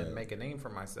and make a name for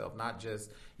myself, not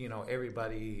just,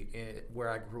 everybody where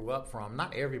I grew up from.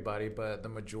 Not everybody, but the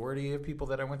majority of people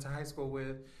that I went to high school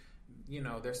with,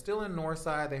 they're still in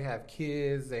Northside. They have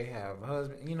kids, they have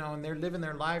husbands, and they're living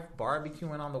their life,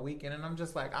 barbecuing on the weekend. And I'm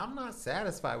just like, I'm not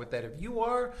satisfied with that. If you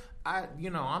are,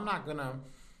 I'm not going to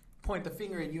point the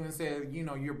finger at you and say,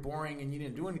 you're boring and you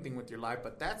didn't do anything with your life.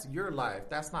 But that's your life.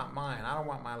 That's not mine. I don't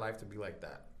want my life to be like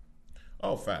that.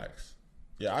 Oh, facts.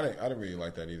 Yeah, I didn't really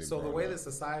like that either. So the way that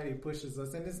society pushes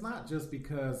us, and it's not just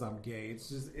because I'm gay.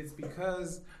 It's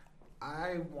because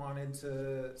I wanted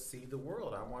to see the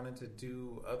world. I wanted to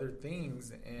do other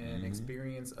things and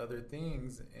experience other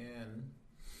things, and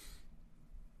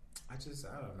I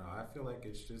don't know. I feel like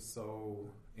it's just so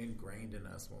ingrained in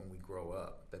us when we grow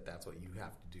up that that's what you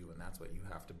have to do and that's what you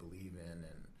have to believe in.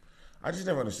 And I just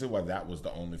never understood why that was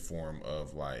the only form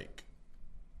of like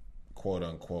quote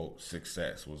unquote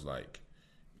success. Was like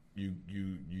you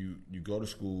go to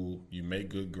school, you make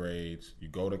good grades, you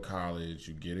go to college,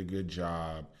 you get a good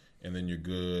job, and then you're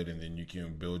good, and then you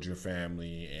can build your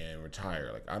family and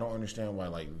retire. Like, I don't understand why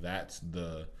like that's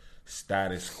the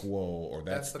status quo or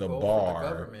that's the bar for the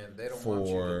government. They don't want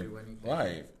you to do anything.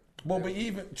 Right. Well, but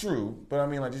even true, but I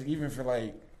mean, like, just even for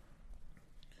like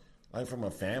from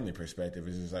a family perspective,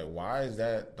 it's just like, why is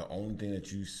that the only thing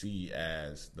that you see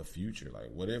as the future?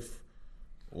 Like, what if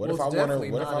I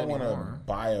want to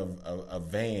buy a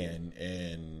van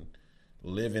and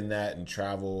live in that and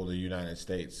travel the United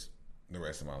States the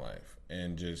rest of my life,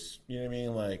 and just, you know what I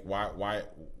mean? Like,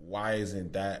 why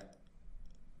isn't that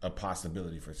a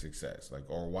possibility for success? Like,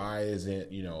 or why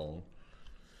isn't,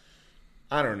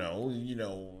 I don't know,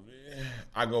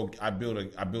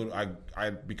 I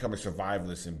become a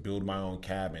survivalist and build my own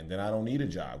cabin. Then I don't need a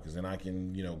job, because then I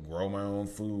can, grow my own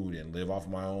food and live off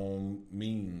my own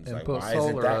means. And like, put why solar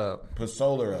isn't that up. Put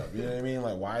solar up? You know what I mean?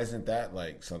 Like, why isn't that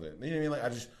like something? You know what I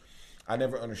mean? Like, I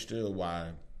never understood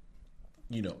why.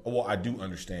 Well, I do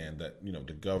understand that,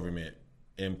 the government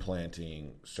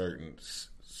implanting certain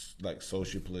like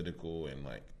socio-political and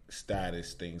like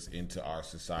status things into our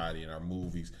society and our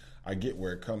movies. I get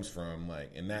where it comes from,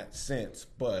 like, in that sense,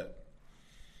 but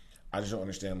I just don't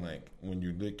understand, like, when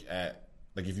you look at,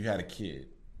 like, if you had a kid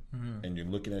and you're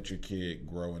looking at your kid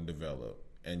grow and develop,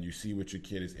 and you see what your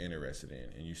kid is interested in,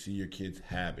 and you see your kid's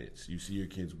habits, you see your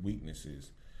kid's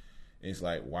weaknesses. It's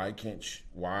like, why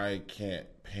can't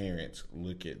parents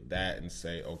look at that and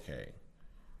say, okay,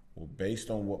 well, based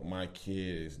on what my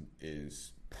kid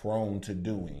is prone to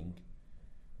doing,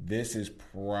 this is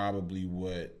probably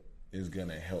what is going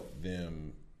to help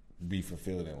them be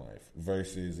fulfilled in life,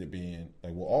 versus it being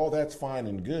like, well, all that's fine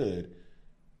and good,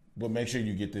 but make sure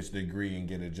you get this degree and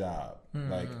get a job.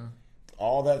 Like,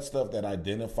 all that stuff that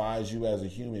identifies you as a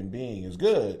human being is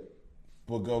good,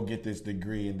 but go get this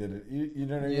degree and did it. You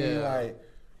know what I mean? Like,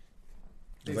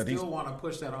 they still want to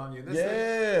push that on you.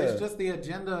 It's just the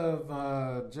agenda of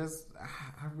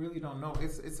I really don't know.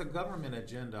 It's a government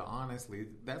agenda, honestly.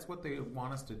 That's what they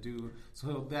want us to do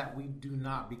so that we do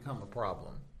not become a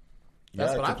problem.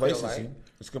 That's what I feel like.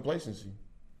 It's complacency.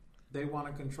 They want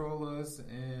to control us,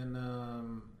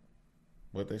 and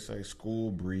what they say,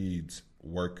 school breeds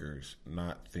workers,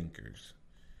 not thinkers.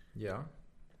 Yeah.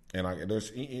 And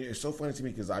it's so funny to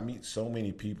me because I meet so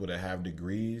many people that have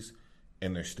degrees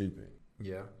and they're stupid.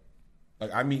 Yeah.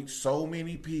 Like, I meet so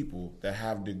many people that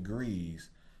have degrees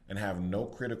and have no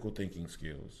critical thinking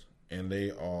skills, and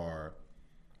they are,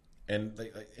 and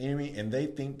they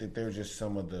think that they're just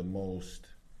some of the most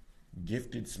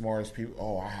gifted, smartest people.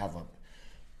 Oh, I have a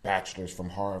bachelor's from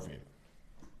Harvard,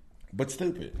 but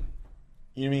stupid.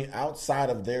 You know what I mean? Outside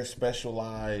of their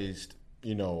specialized,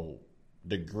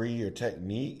 degree or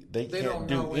technique, they can't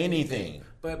do anything.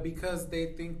 But because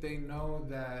they think they know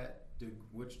that.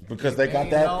 Because they got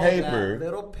that paper.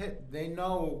 They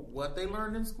know what they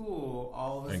learned in school.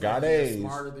 All of a sudden, they're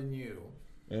smarter than you.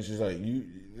 And it's just like,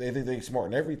 they think they're smart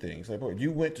in everything. It's like, bro,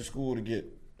 you went to school to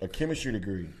get a chemistry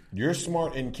degree. You're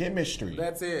smart in chemistry.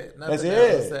 That's it. That's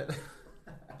it.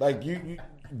 Like, you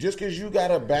just because you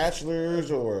got a bachelor's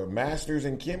or a master's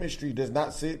in chemistry does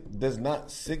not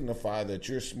signify that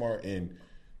you're smart in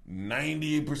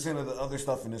 98% of the other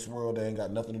stuff in this world that ain't got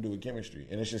nothing to do with chemistry.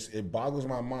 And it boggles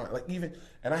my mind. Like, even,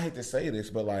 and I hate to say this,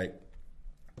 but like,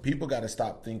 people got to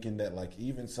stop thinking that like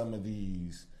even some of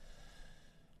these,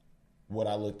 what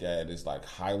I looked at is like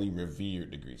highly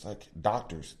revered degrees, like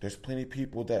doctors. There's plenty of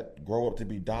people that grow up to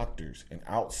be doctors, and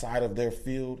outside of their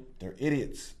field, they're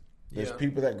idiots. There's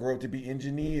people that grow up to be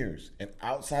engineers, and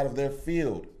outside of their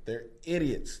field, they're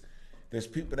idiots. There's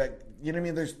people that, you know what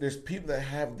I mean? There's people that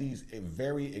have these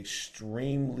very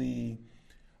extremely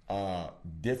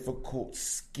difficult,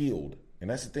 skilled. And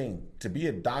that's the thing. To be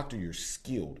a doctor, you're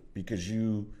skilled because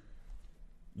you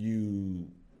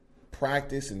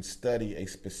practice and study a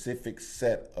specific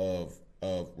set of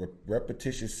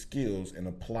repetitious skills and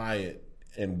apply it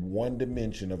in one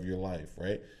dimension of your life,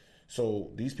 right?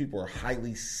 So these people are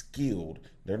highly skilled.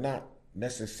 They're not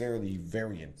necessarily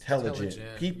very intelligent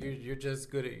people. You're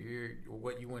just good at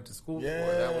what you went to school for.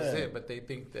 That was it. But they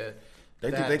think that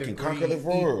they can conquer the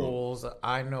world. Equals,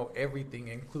 I know everything,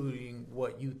 including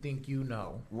what you think you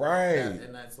know. Right.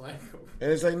 And that's like,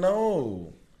 and it's like,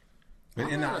 no.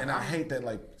 And I hate that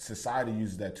like society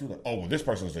uses that too. Like, oh, well, this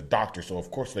person is a doctor, so of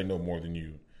course they know more than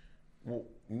you. Well,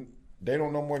 they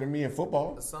don't know more than me in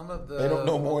football. They don't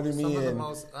know more than me in the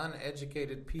most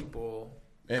uneducated people.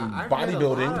 And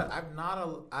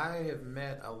bodybuilding. I have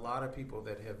met a lot of people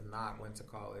that have not went to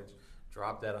college,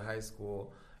 dropped out of high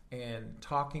school, and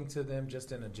talking to them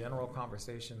just in a general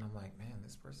conversation, I'm like, man,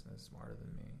 this person is smarter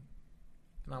than me.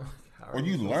 And I'm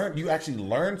like, you actually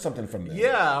learned something from them.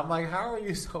 Yeah, I'm like, how are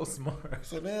you so smart?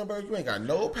 So damn, bro, you ain't got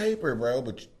no paper, bro,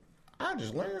 but I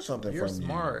just learned something from you. You're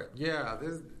smart.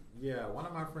 Yeah, one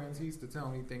of my friends, he used to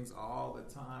tell me things all the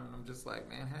time, and I'm just like,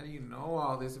 man, how do you know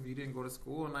all this if you didn't go to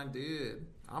school? And I did.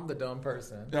 I'm the dumb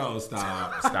person. No,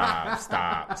 stop.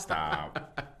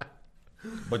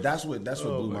 But that's what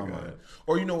blew my mind.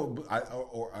 Or you know,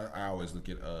 I always look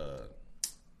at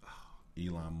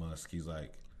Elon Musk. He's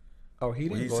like, oh, he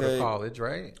didn't go to college,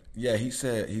 right? Yeah, he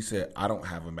said I don't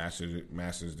have a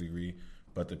master's degree,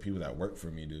 but the people that work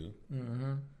for me do.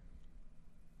 Mm-hmm.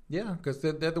 Yeah, because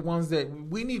they're the ones that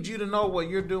we need you to know what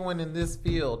you're doing in this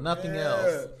field, nothing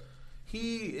else.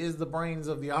 He is the brains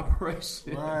of the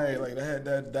operation, right? Like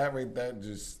that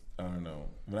just I don't know.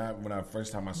 When I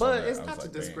first time I saw that, but it's I was not to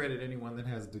like, discredit anyone that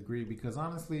has a degree because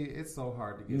honestly, it's so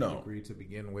hard to get a degree to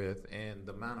begin with, and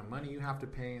the amount of money you have to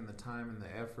pay, and the time and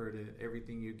the effort, and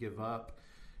everything you give up,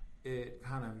 it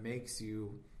kind of makes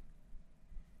you.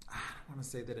 I don't want to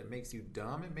say that it makes you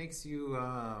dumb. It makes you.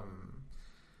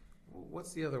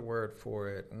 What's the other word for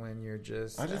it when you're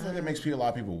just... I just think it makes a lot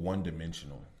of people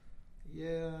one-dimensional.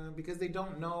 Yeah, because they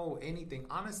don't know anything.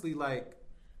 Honestly, like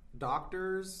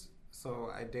doctors...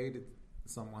 So I dated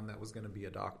someone that was going to be a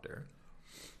doctor.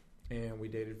 And we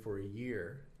dated for a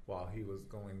year while he was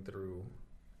going through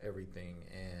everything.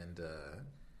 And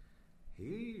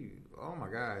oh my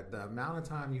God, the amount of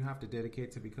time you have to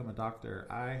dedicate to become a doctor.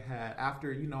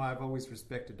 I've always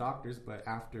respected doctors, but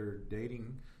after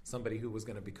dating somebody who was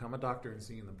going to become a doctor and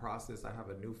seeing the process, I have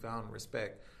a newfound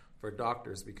respect for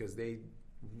doctors because they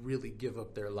really give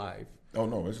up their life. Oh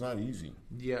no, it's not easy.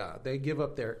 Yeah, they give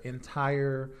up their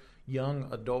entire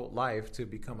young adult life to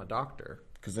become a doctor.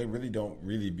 Because they really don't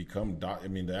really become I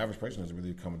mean, the average person doesn't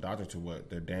really become a doctor to what?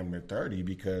 They're damn near 30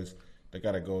 because they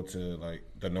got to go to like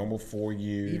the normal 4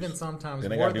 years. Even sometimes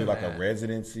then they got to do like a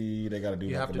residency. They got to do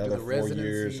like another 4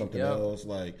 years, something else.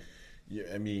 Like, yeah,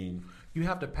 I mean, you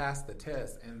have to pass the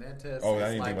test, and that test. Oh,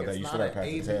 I didn't think about that. You still got to pass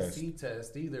the test. ABC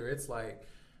test either. It's like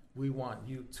we want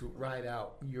you to write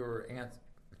out your answer.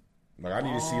 Like I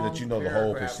need to see that you know the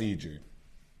whole procedure.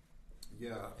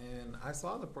 Yeah, and I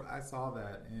saw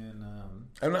that, and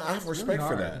I have respect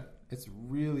for that. It's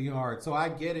really hard. So I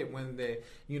get it when they,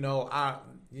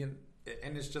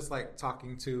 and it's just like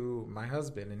talking to my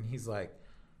husband, and he's like,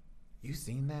 "You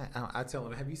seen that?" I tell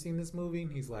him, "Have you seen this movie?"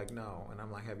 And he's like, "No." And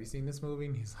I'm like, "Have you seen this movie?"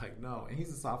 And he's like, "No." And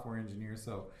he's a software engineer,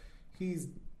 so he's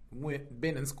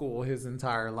been in school his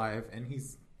entire life, and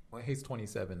he's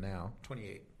 27 now,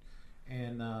 28,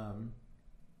 and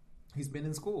he's been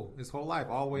in school his whole life,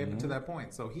 all the way up to that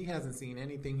point. So he hasn't seen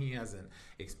anything. He hasn't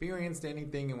experienced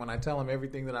anything. And when I tell him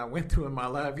everything that I went through in my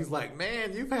life, he's like,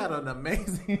 "Man, you've had an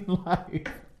amazing life."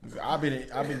 I've been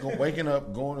waking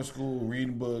up, going to school,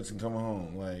 reading books, and coming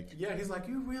home. Like, yeah, he's like,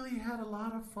 "You really had a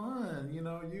lot of fun,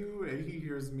 And he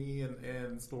hears me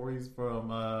and stories from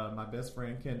my best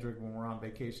friend Kendrick when we're on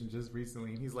vacation just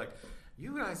recently, and he's like,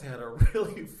 "You guys had a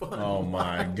really fun." Oh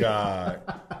my God.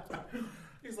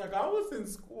 He's like, "I was in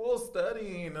school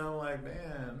studying." And I'm like,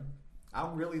 man,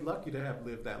 I'm really lucky to have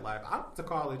lived that life. I went to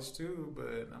college too,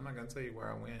 but I'm not going to tell you where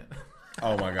I went.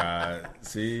 Oh my God.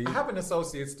 See? I have an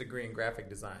associate's degree in graphic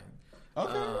design.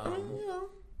 Okay.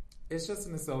 It's just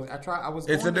an associate. I was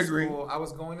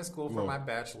going to school for my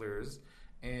bachelor's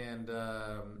and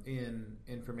in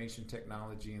information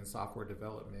technology and software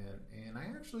development. And I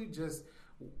actually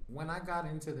when I got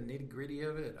into the nitty gritty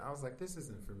of it, I was like, this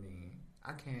isn't for me.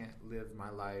 I can't live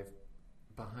my life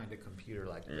behind a computer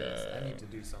like this. I need to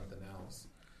do something else.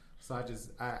 So I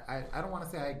don't want to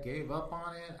say I gave up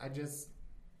on it.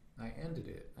 I ended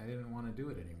it. I didn't want to do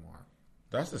it anymore.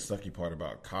 That's the sucky part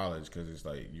about college, because it's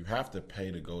like you have to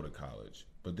pay to go to college,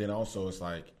 but then also it's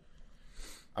like,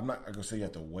 I'm not gonna say you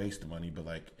have to waste money, but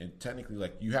like, and technically,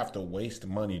 like, you have to waste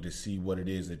money to see what it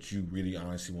is that you really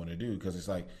honestly want to do, because it's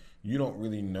like you don't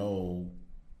really know.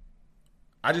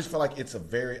 I just feel like it's a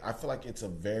very,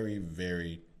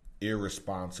 very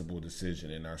irresponsible decision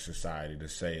in our society to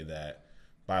say that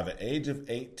by the age of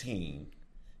 18,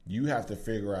 you have to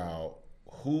figure out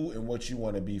who and what you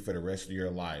want to be for the rest of your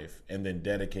life, and then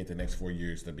dedicate the next 4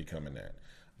 years to becoming that.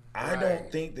 I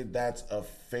don't think that that's a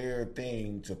fair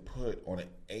thing to put on an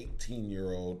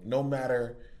 18-year-old, no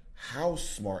matter how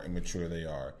smart and mature they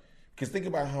are. Because think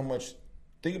about how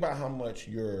much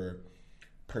your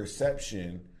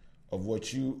perception of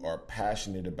what you are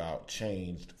passionate about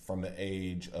changed from the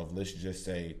age of, let's just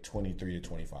say, 23 to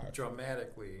 25.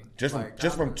 Dramatically. Just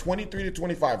from 23 to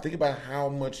 25. Think about how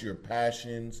much your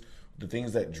passions, the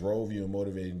things that drove you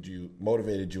and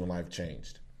motivated you in life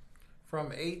changed.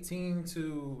 From 18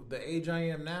 to the age I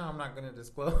am now, I'm not going to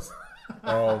disclose.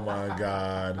 Oh my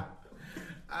God.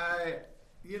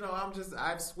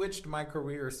 I've switched my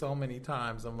career so many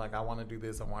times. I'm like, I want to do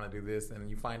this, and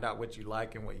you find out what you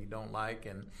like and what you don't like,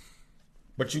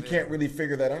 but you can't really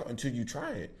figure that out until you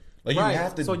try it. Like, right. You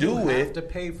have to so do you it. have to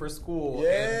pay for school. Yeah.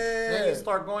 And then you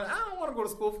start going, I don't want to go to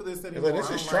school for this anymore. Like,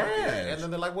 this is trash. And then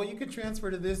they're like, well, you can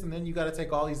transfer to this, and then you got to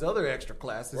take all these other extra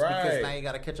classes because now you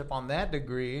got to catch up on that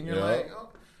degree. And you're like, oh,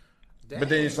 dang. But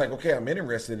then it's like, okay, I'm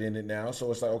interested in it now.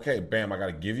 So it's like, okay, bam, I got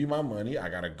to give you my money. I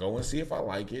got to go and see if I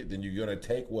like it. Then you're going to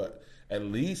take at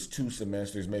least 2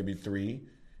 semesters, maybe 3.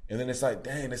 And then it's like,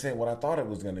 dang, this ain't what I thought it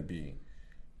was going to be.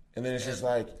 And then it's just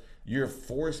like, you're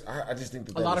forced. I just think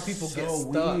that a lot of people get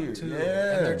stuck weird. too,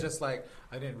 yeah. And they're just like,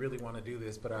 I didn't really want to do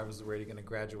this, but I was already going to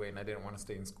graduate, and I didn't want to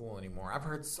stay in school anymore. I've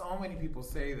heard so many people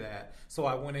say that, so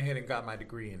I went ahead and got my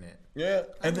degree in it. Yeah,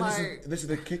 and then this is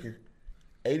the kicker: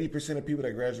 80% of people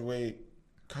that graduate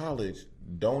college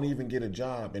don't even get a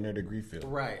job in their degree field.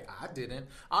 Right, I didn't.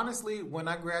 Honestly, when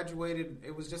I graduated,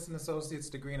 it was just an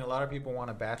associate's degree, and a lot of people want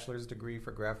a bachelor's degree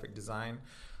for graphic design.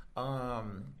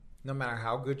 No matter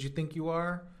how good you think you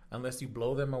are, unless you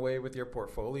blow them away with your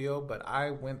portfolio. But I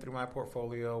went through my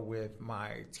portfolio with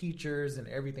my teachers and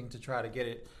everything to try to get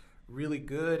it really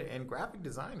good. And graphic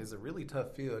design is a really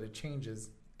tough field. It changes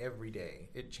every day.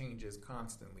 It changes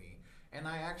constantly. And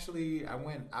I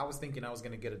was thinking I was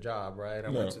going to get a job, right? I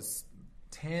went to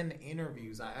 10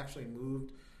 interviews. I actually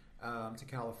moved to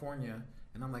California,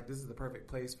 and I'm like, this is the perfect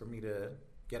place for me to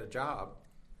get a job.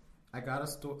 I got a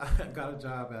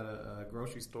job at a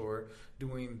grocery store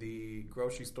doing the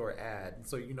grocery store ad.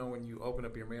 So when you open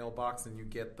up your mailbox and you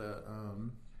get the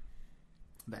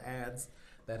ads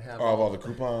that have all the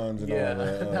coupons and all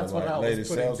the that's what I was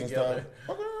putting together.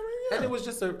 Okay, and it was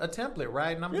just a template,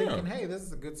 right? And I'm thinking, hey, this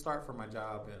is a good start for my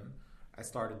job. And I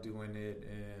started doing it,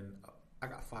 and I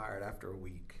got fired after a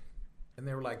week. And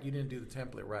they were like, you didn't do the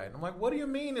template right. And I'm like, what do you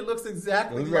mean? It looks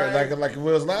exactly like it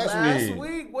was last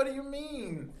week. What do you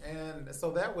mean? And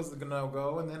so that was a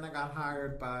no-go. And then I got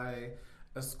hired by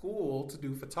a school to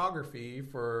do photography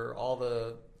for all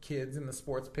the kids in the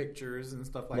sports pictures and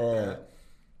stuff like that.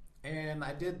 And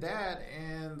I did that,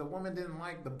 and the woman didn't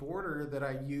like the border that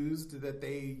I used, that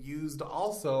they used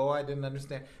also. I didn't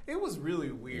understand. It was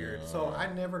really weird. So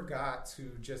I never got to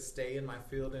just stay in my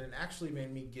field, and it actually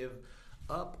made me give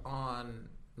up on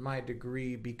my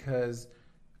degree because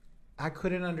I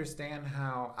couldn't understand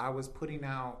how I was putting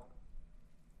out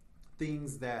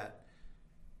things that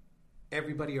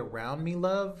everybody around me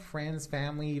loved, friends,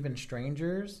 family, even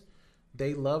strangers.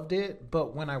 They loved it,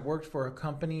 but when I worked for a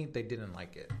company, they didn't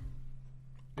like it.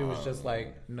 It was just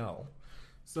like, no.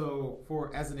 So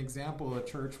as an example, a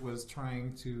church was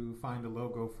trying to find a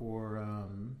logo for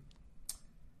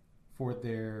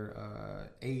their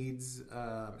AIDS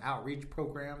outreach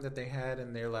program that they had,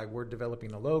 and they're like, we're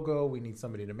developing a logo. We need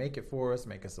somebody to make it for us,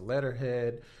 make us a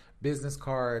letterhead, business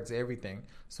cards, everything.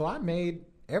 So I made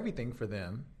everything for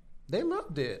them. They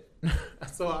loved it.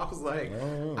 So I was like,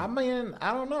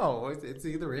 I don't know. It's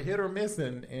either a hit or miss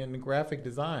in graphic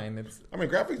design.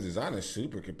 Graphic design is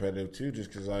super competitive too,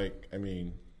 just because,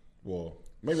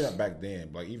 maybe not back then,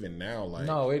 but even now,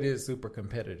 no, it is super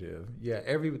competitive. Yeah,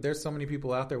 there's so many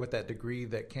people out there with that degree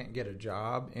that can't get a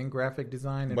job in graphic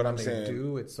design, and when they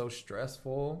do, it's so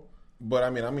stressful. But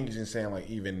I'm just saying,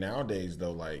 even nowadays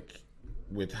though,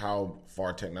 with how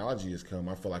far technology has come,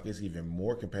 I feel like it's even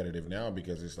more competitive now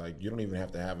because it's like you don't even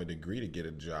have to have a degree to get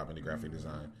a job in the graphic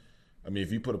design.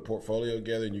 If you put a portfolio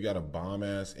together and you got a bomb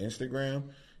ass Instagram,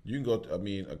 you can go.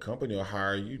 A company will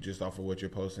hire you just off of what you're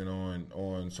posting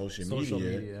on social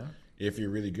media if you're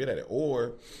really good at it.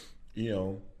 Or,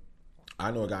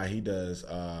 I know a guy. He does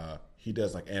he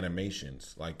does like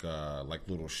animations, like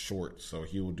little shorts. So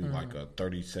he will do like a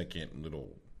 30-second little.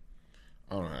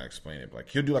 I don't know how to explain it. But like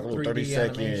he'll do like a little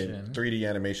 30-second 3D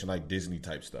animation, like Disney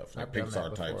type stuff, like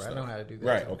Pixar type stuff. I know how to do that.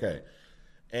 Right. Too. Okay.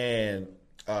 And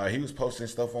he was posting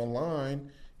stuff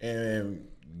online and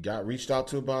got reached out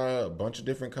to by a bunch of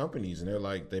different companies, and they're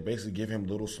like, they basically give him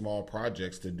little small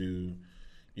projects to do,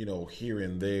 here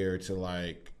and there to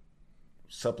like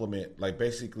supplement, like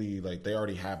basically like they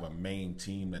already have a main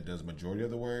team that does majority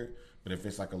of the work, but if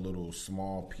it's like a little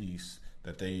small piece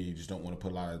that they just don't want to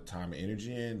put a lot of time and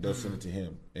energy in, they'll send it to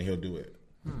him and he'll do it.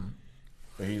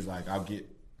 But he's like, I'll get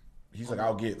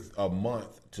a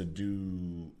month to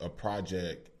do a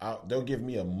project. They'll give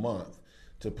me a month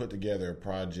to put together a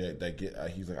project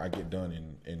that he's like, I get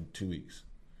done in 2 weeks.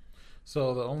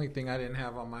 So the only thing I didn't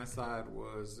have on my side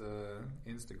was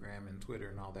Instagram and Twitter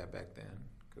and all that back then,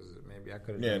 because maybe I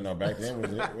could have. Yeah, no, back then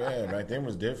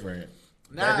was different.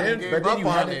 Nah, I gave up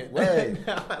on it. Right.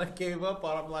 Now I gave up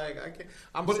on it. I'm like, I can't.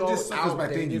 But it just sucks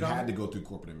back then. You had to go through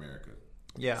corporate America.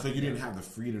 Yeah. So you didn't have the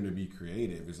freedom to be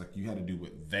creative. It's like you had to do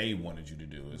what they wanted you to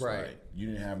do. It's right. Like you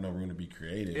didn't have no room to be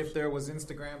creative. If there was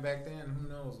Instagram back then, who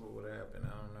knows what would happen? I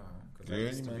don't know. Yeah,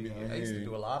 I used to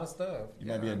do a lot of stuff. You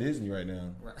might be at Disney right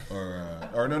now, right.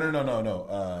 or no,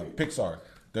 Pixar.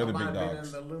 They're the big dogs. I might have been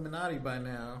in the Illuminati by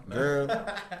now, girl.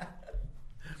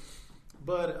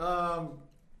 But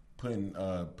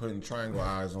putting triangle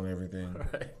eyes on everything.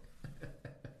 Right.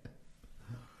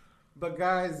 But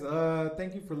guys,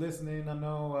 thank you for listening. I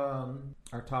know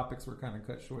our topics were kind of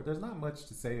cut short. There's not much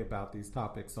to say about these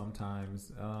topics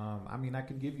sometimes. I mean, I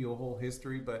could give you a whole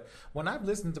history, but when I've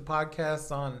listened to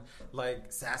podcasts on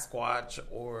like Sasquatch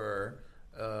or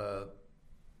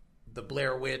the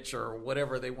Blair Witch or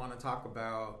whatever they want to talk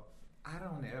about, I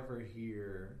don't ever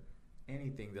hear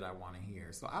anything that I want to hear.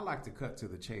 So I like to cut to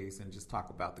the chase and just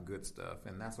talk about the good stuff,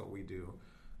 and that's what we do.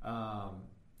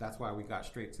 That's why we got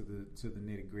straight to the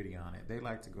nitty gritty on it. They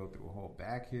like to go through a whole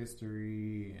back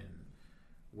history and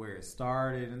where it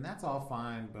started, and that's all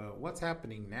fine. But what's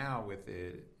happening now with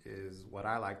it is what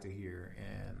I like to hear,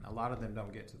 and a lot of them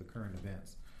don't get to the current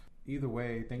events. Either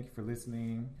way, thank you for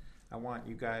listening. I want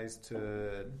you guys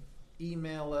to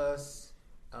email us,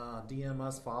 DM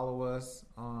us, follow us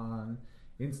on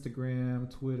Instagram,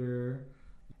 Twitter,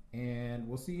 and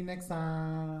we'll see you next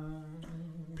time.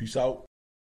 Peace out.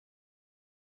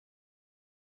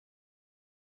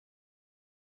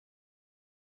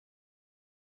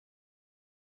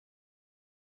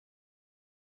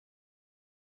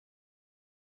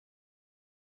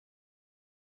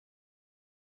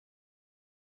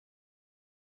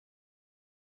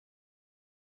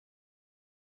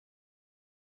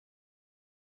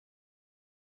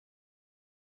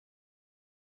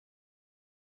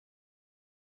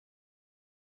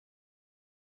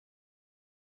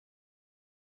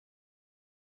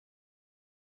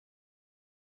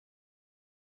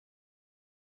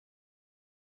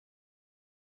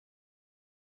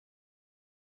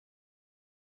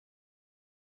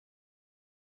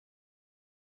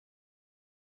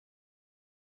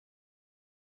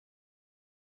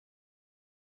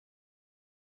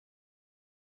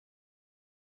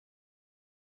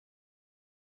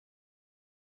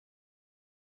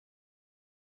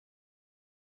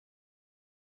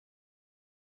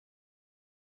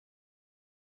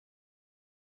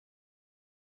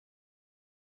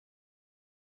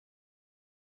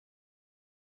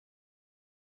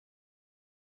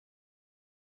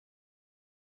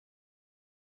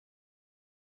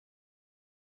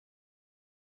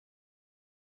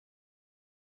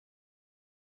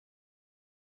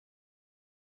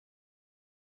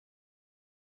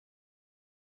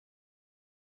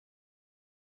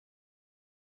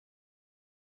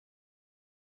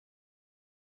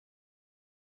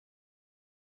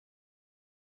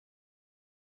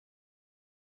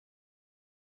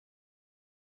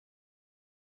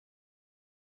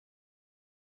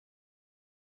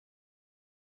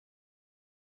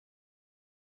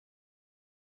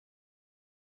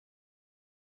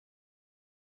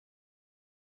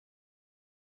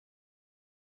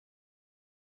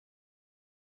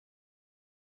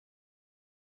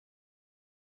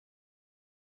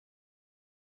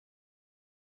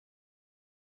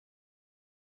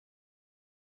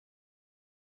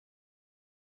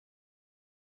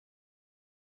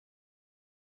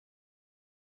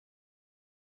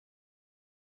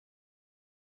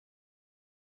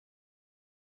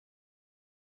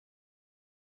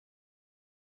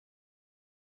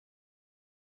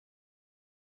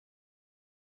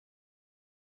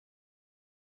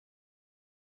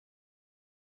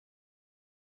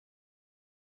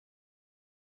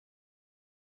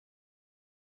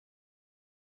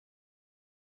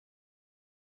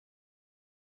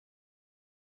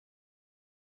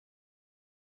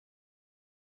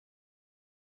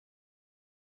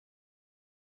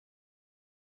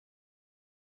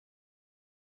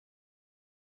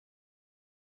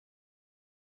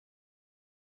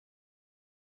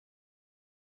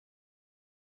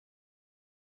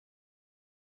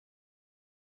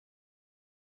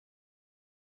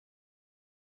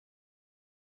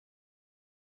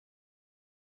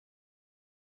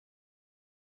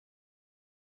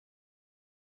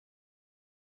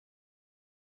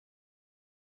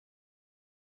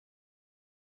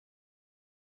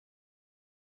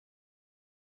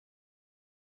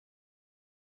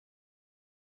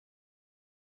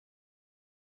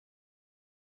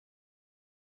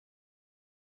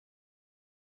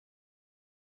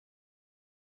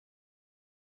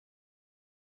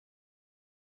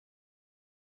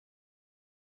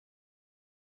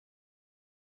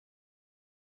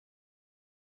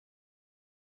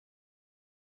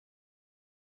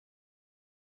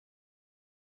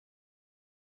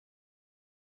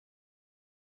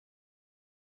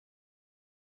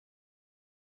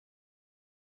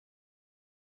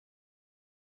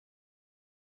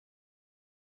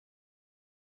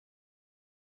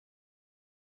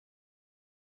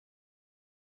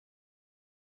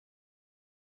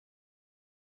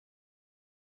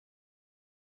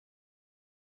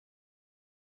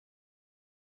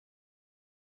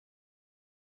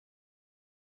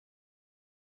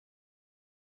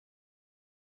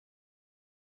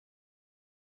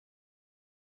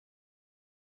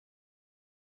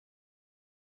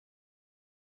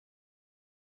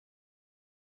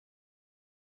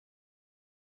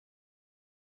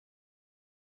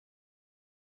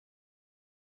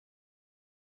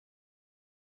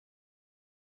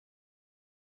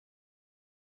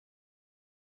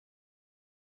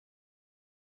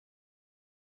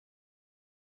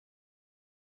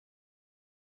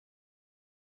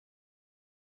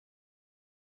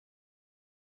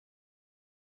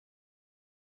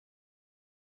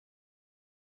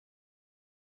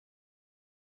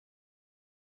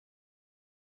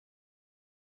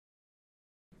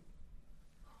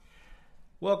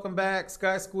 Welcome back,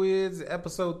 Sky Squids,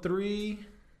 episode 3.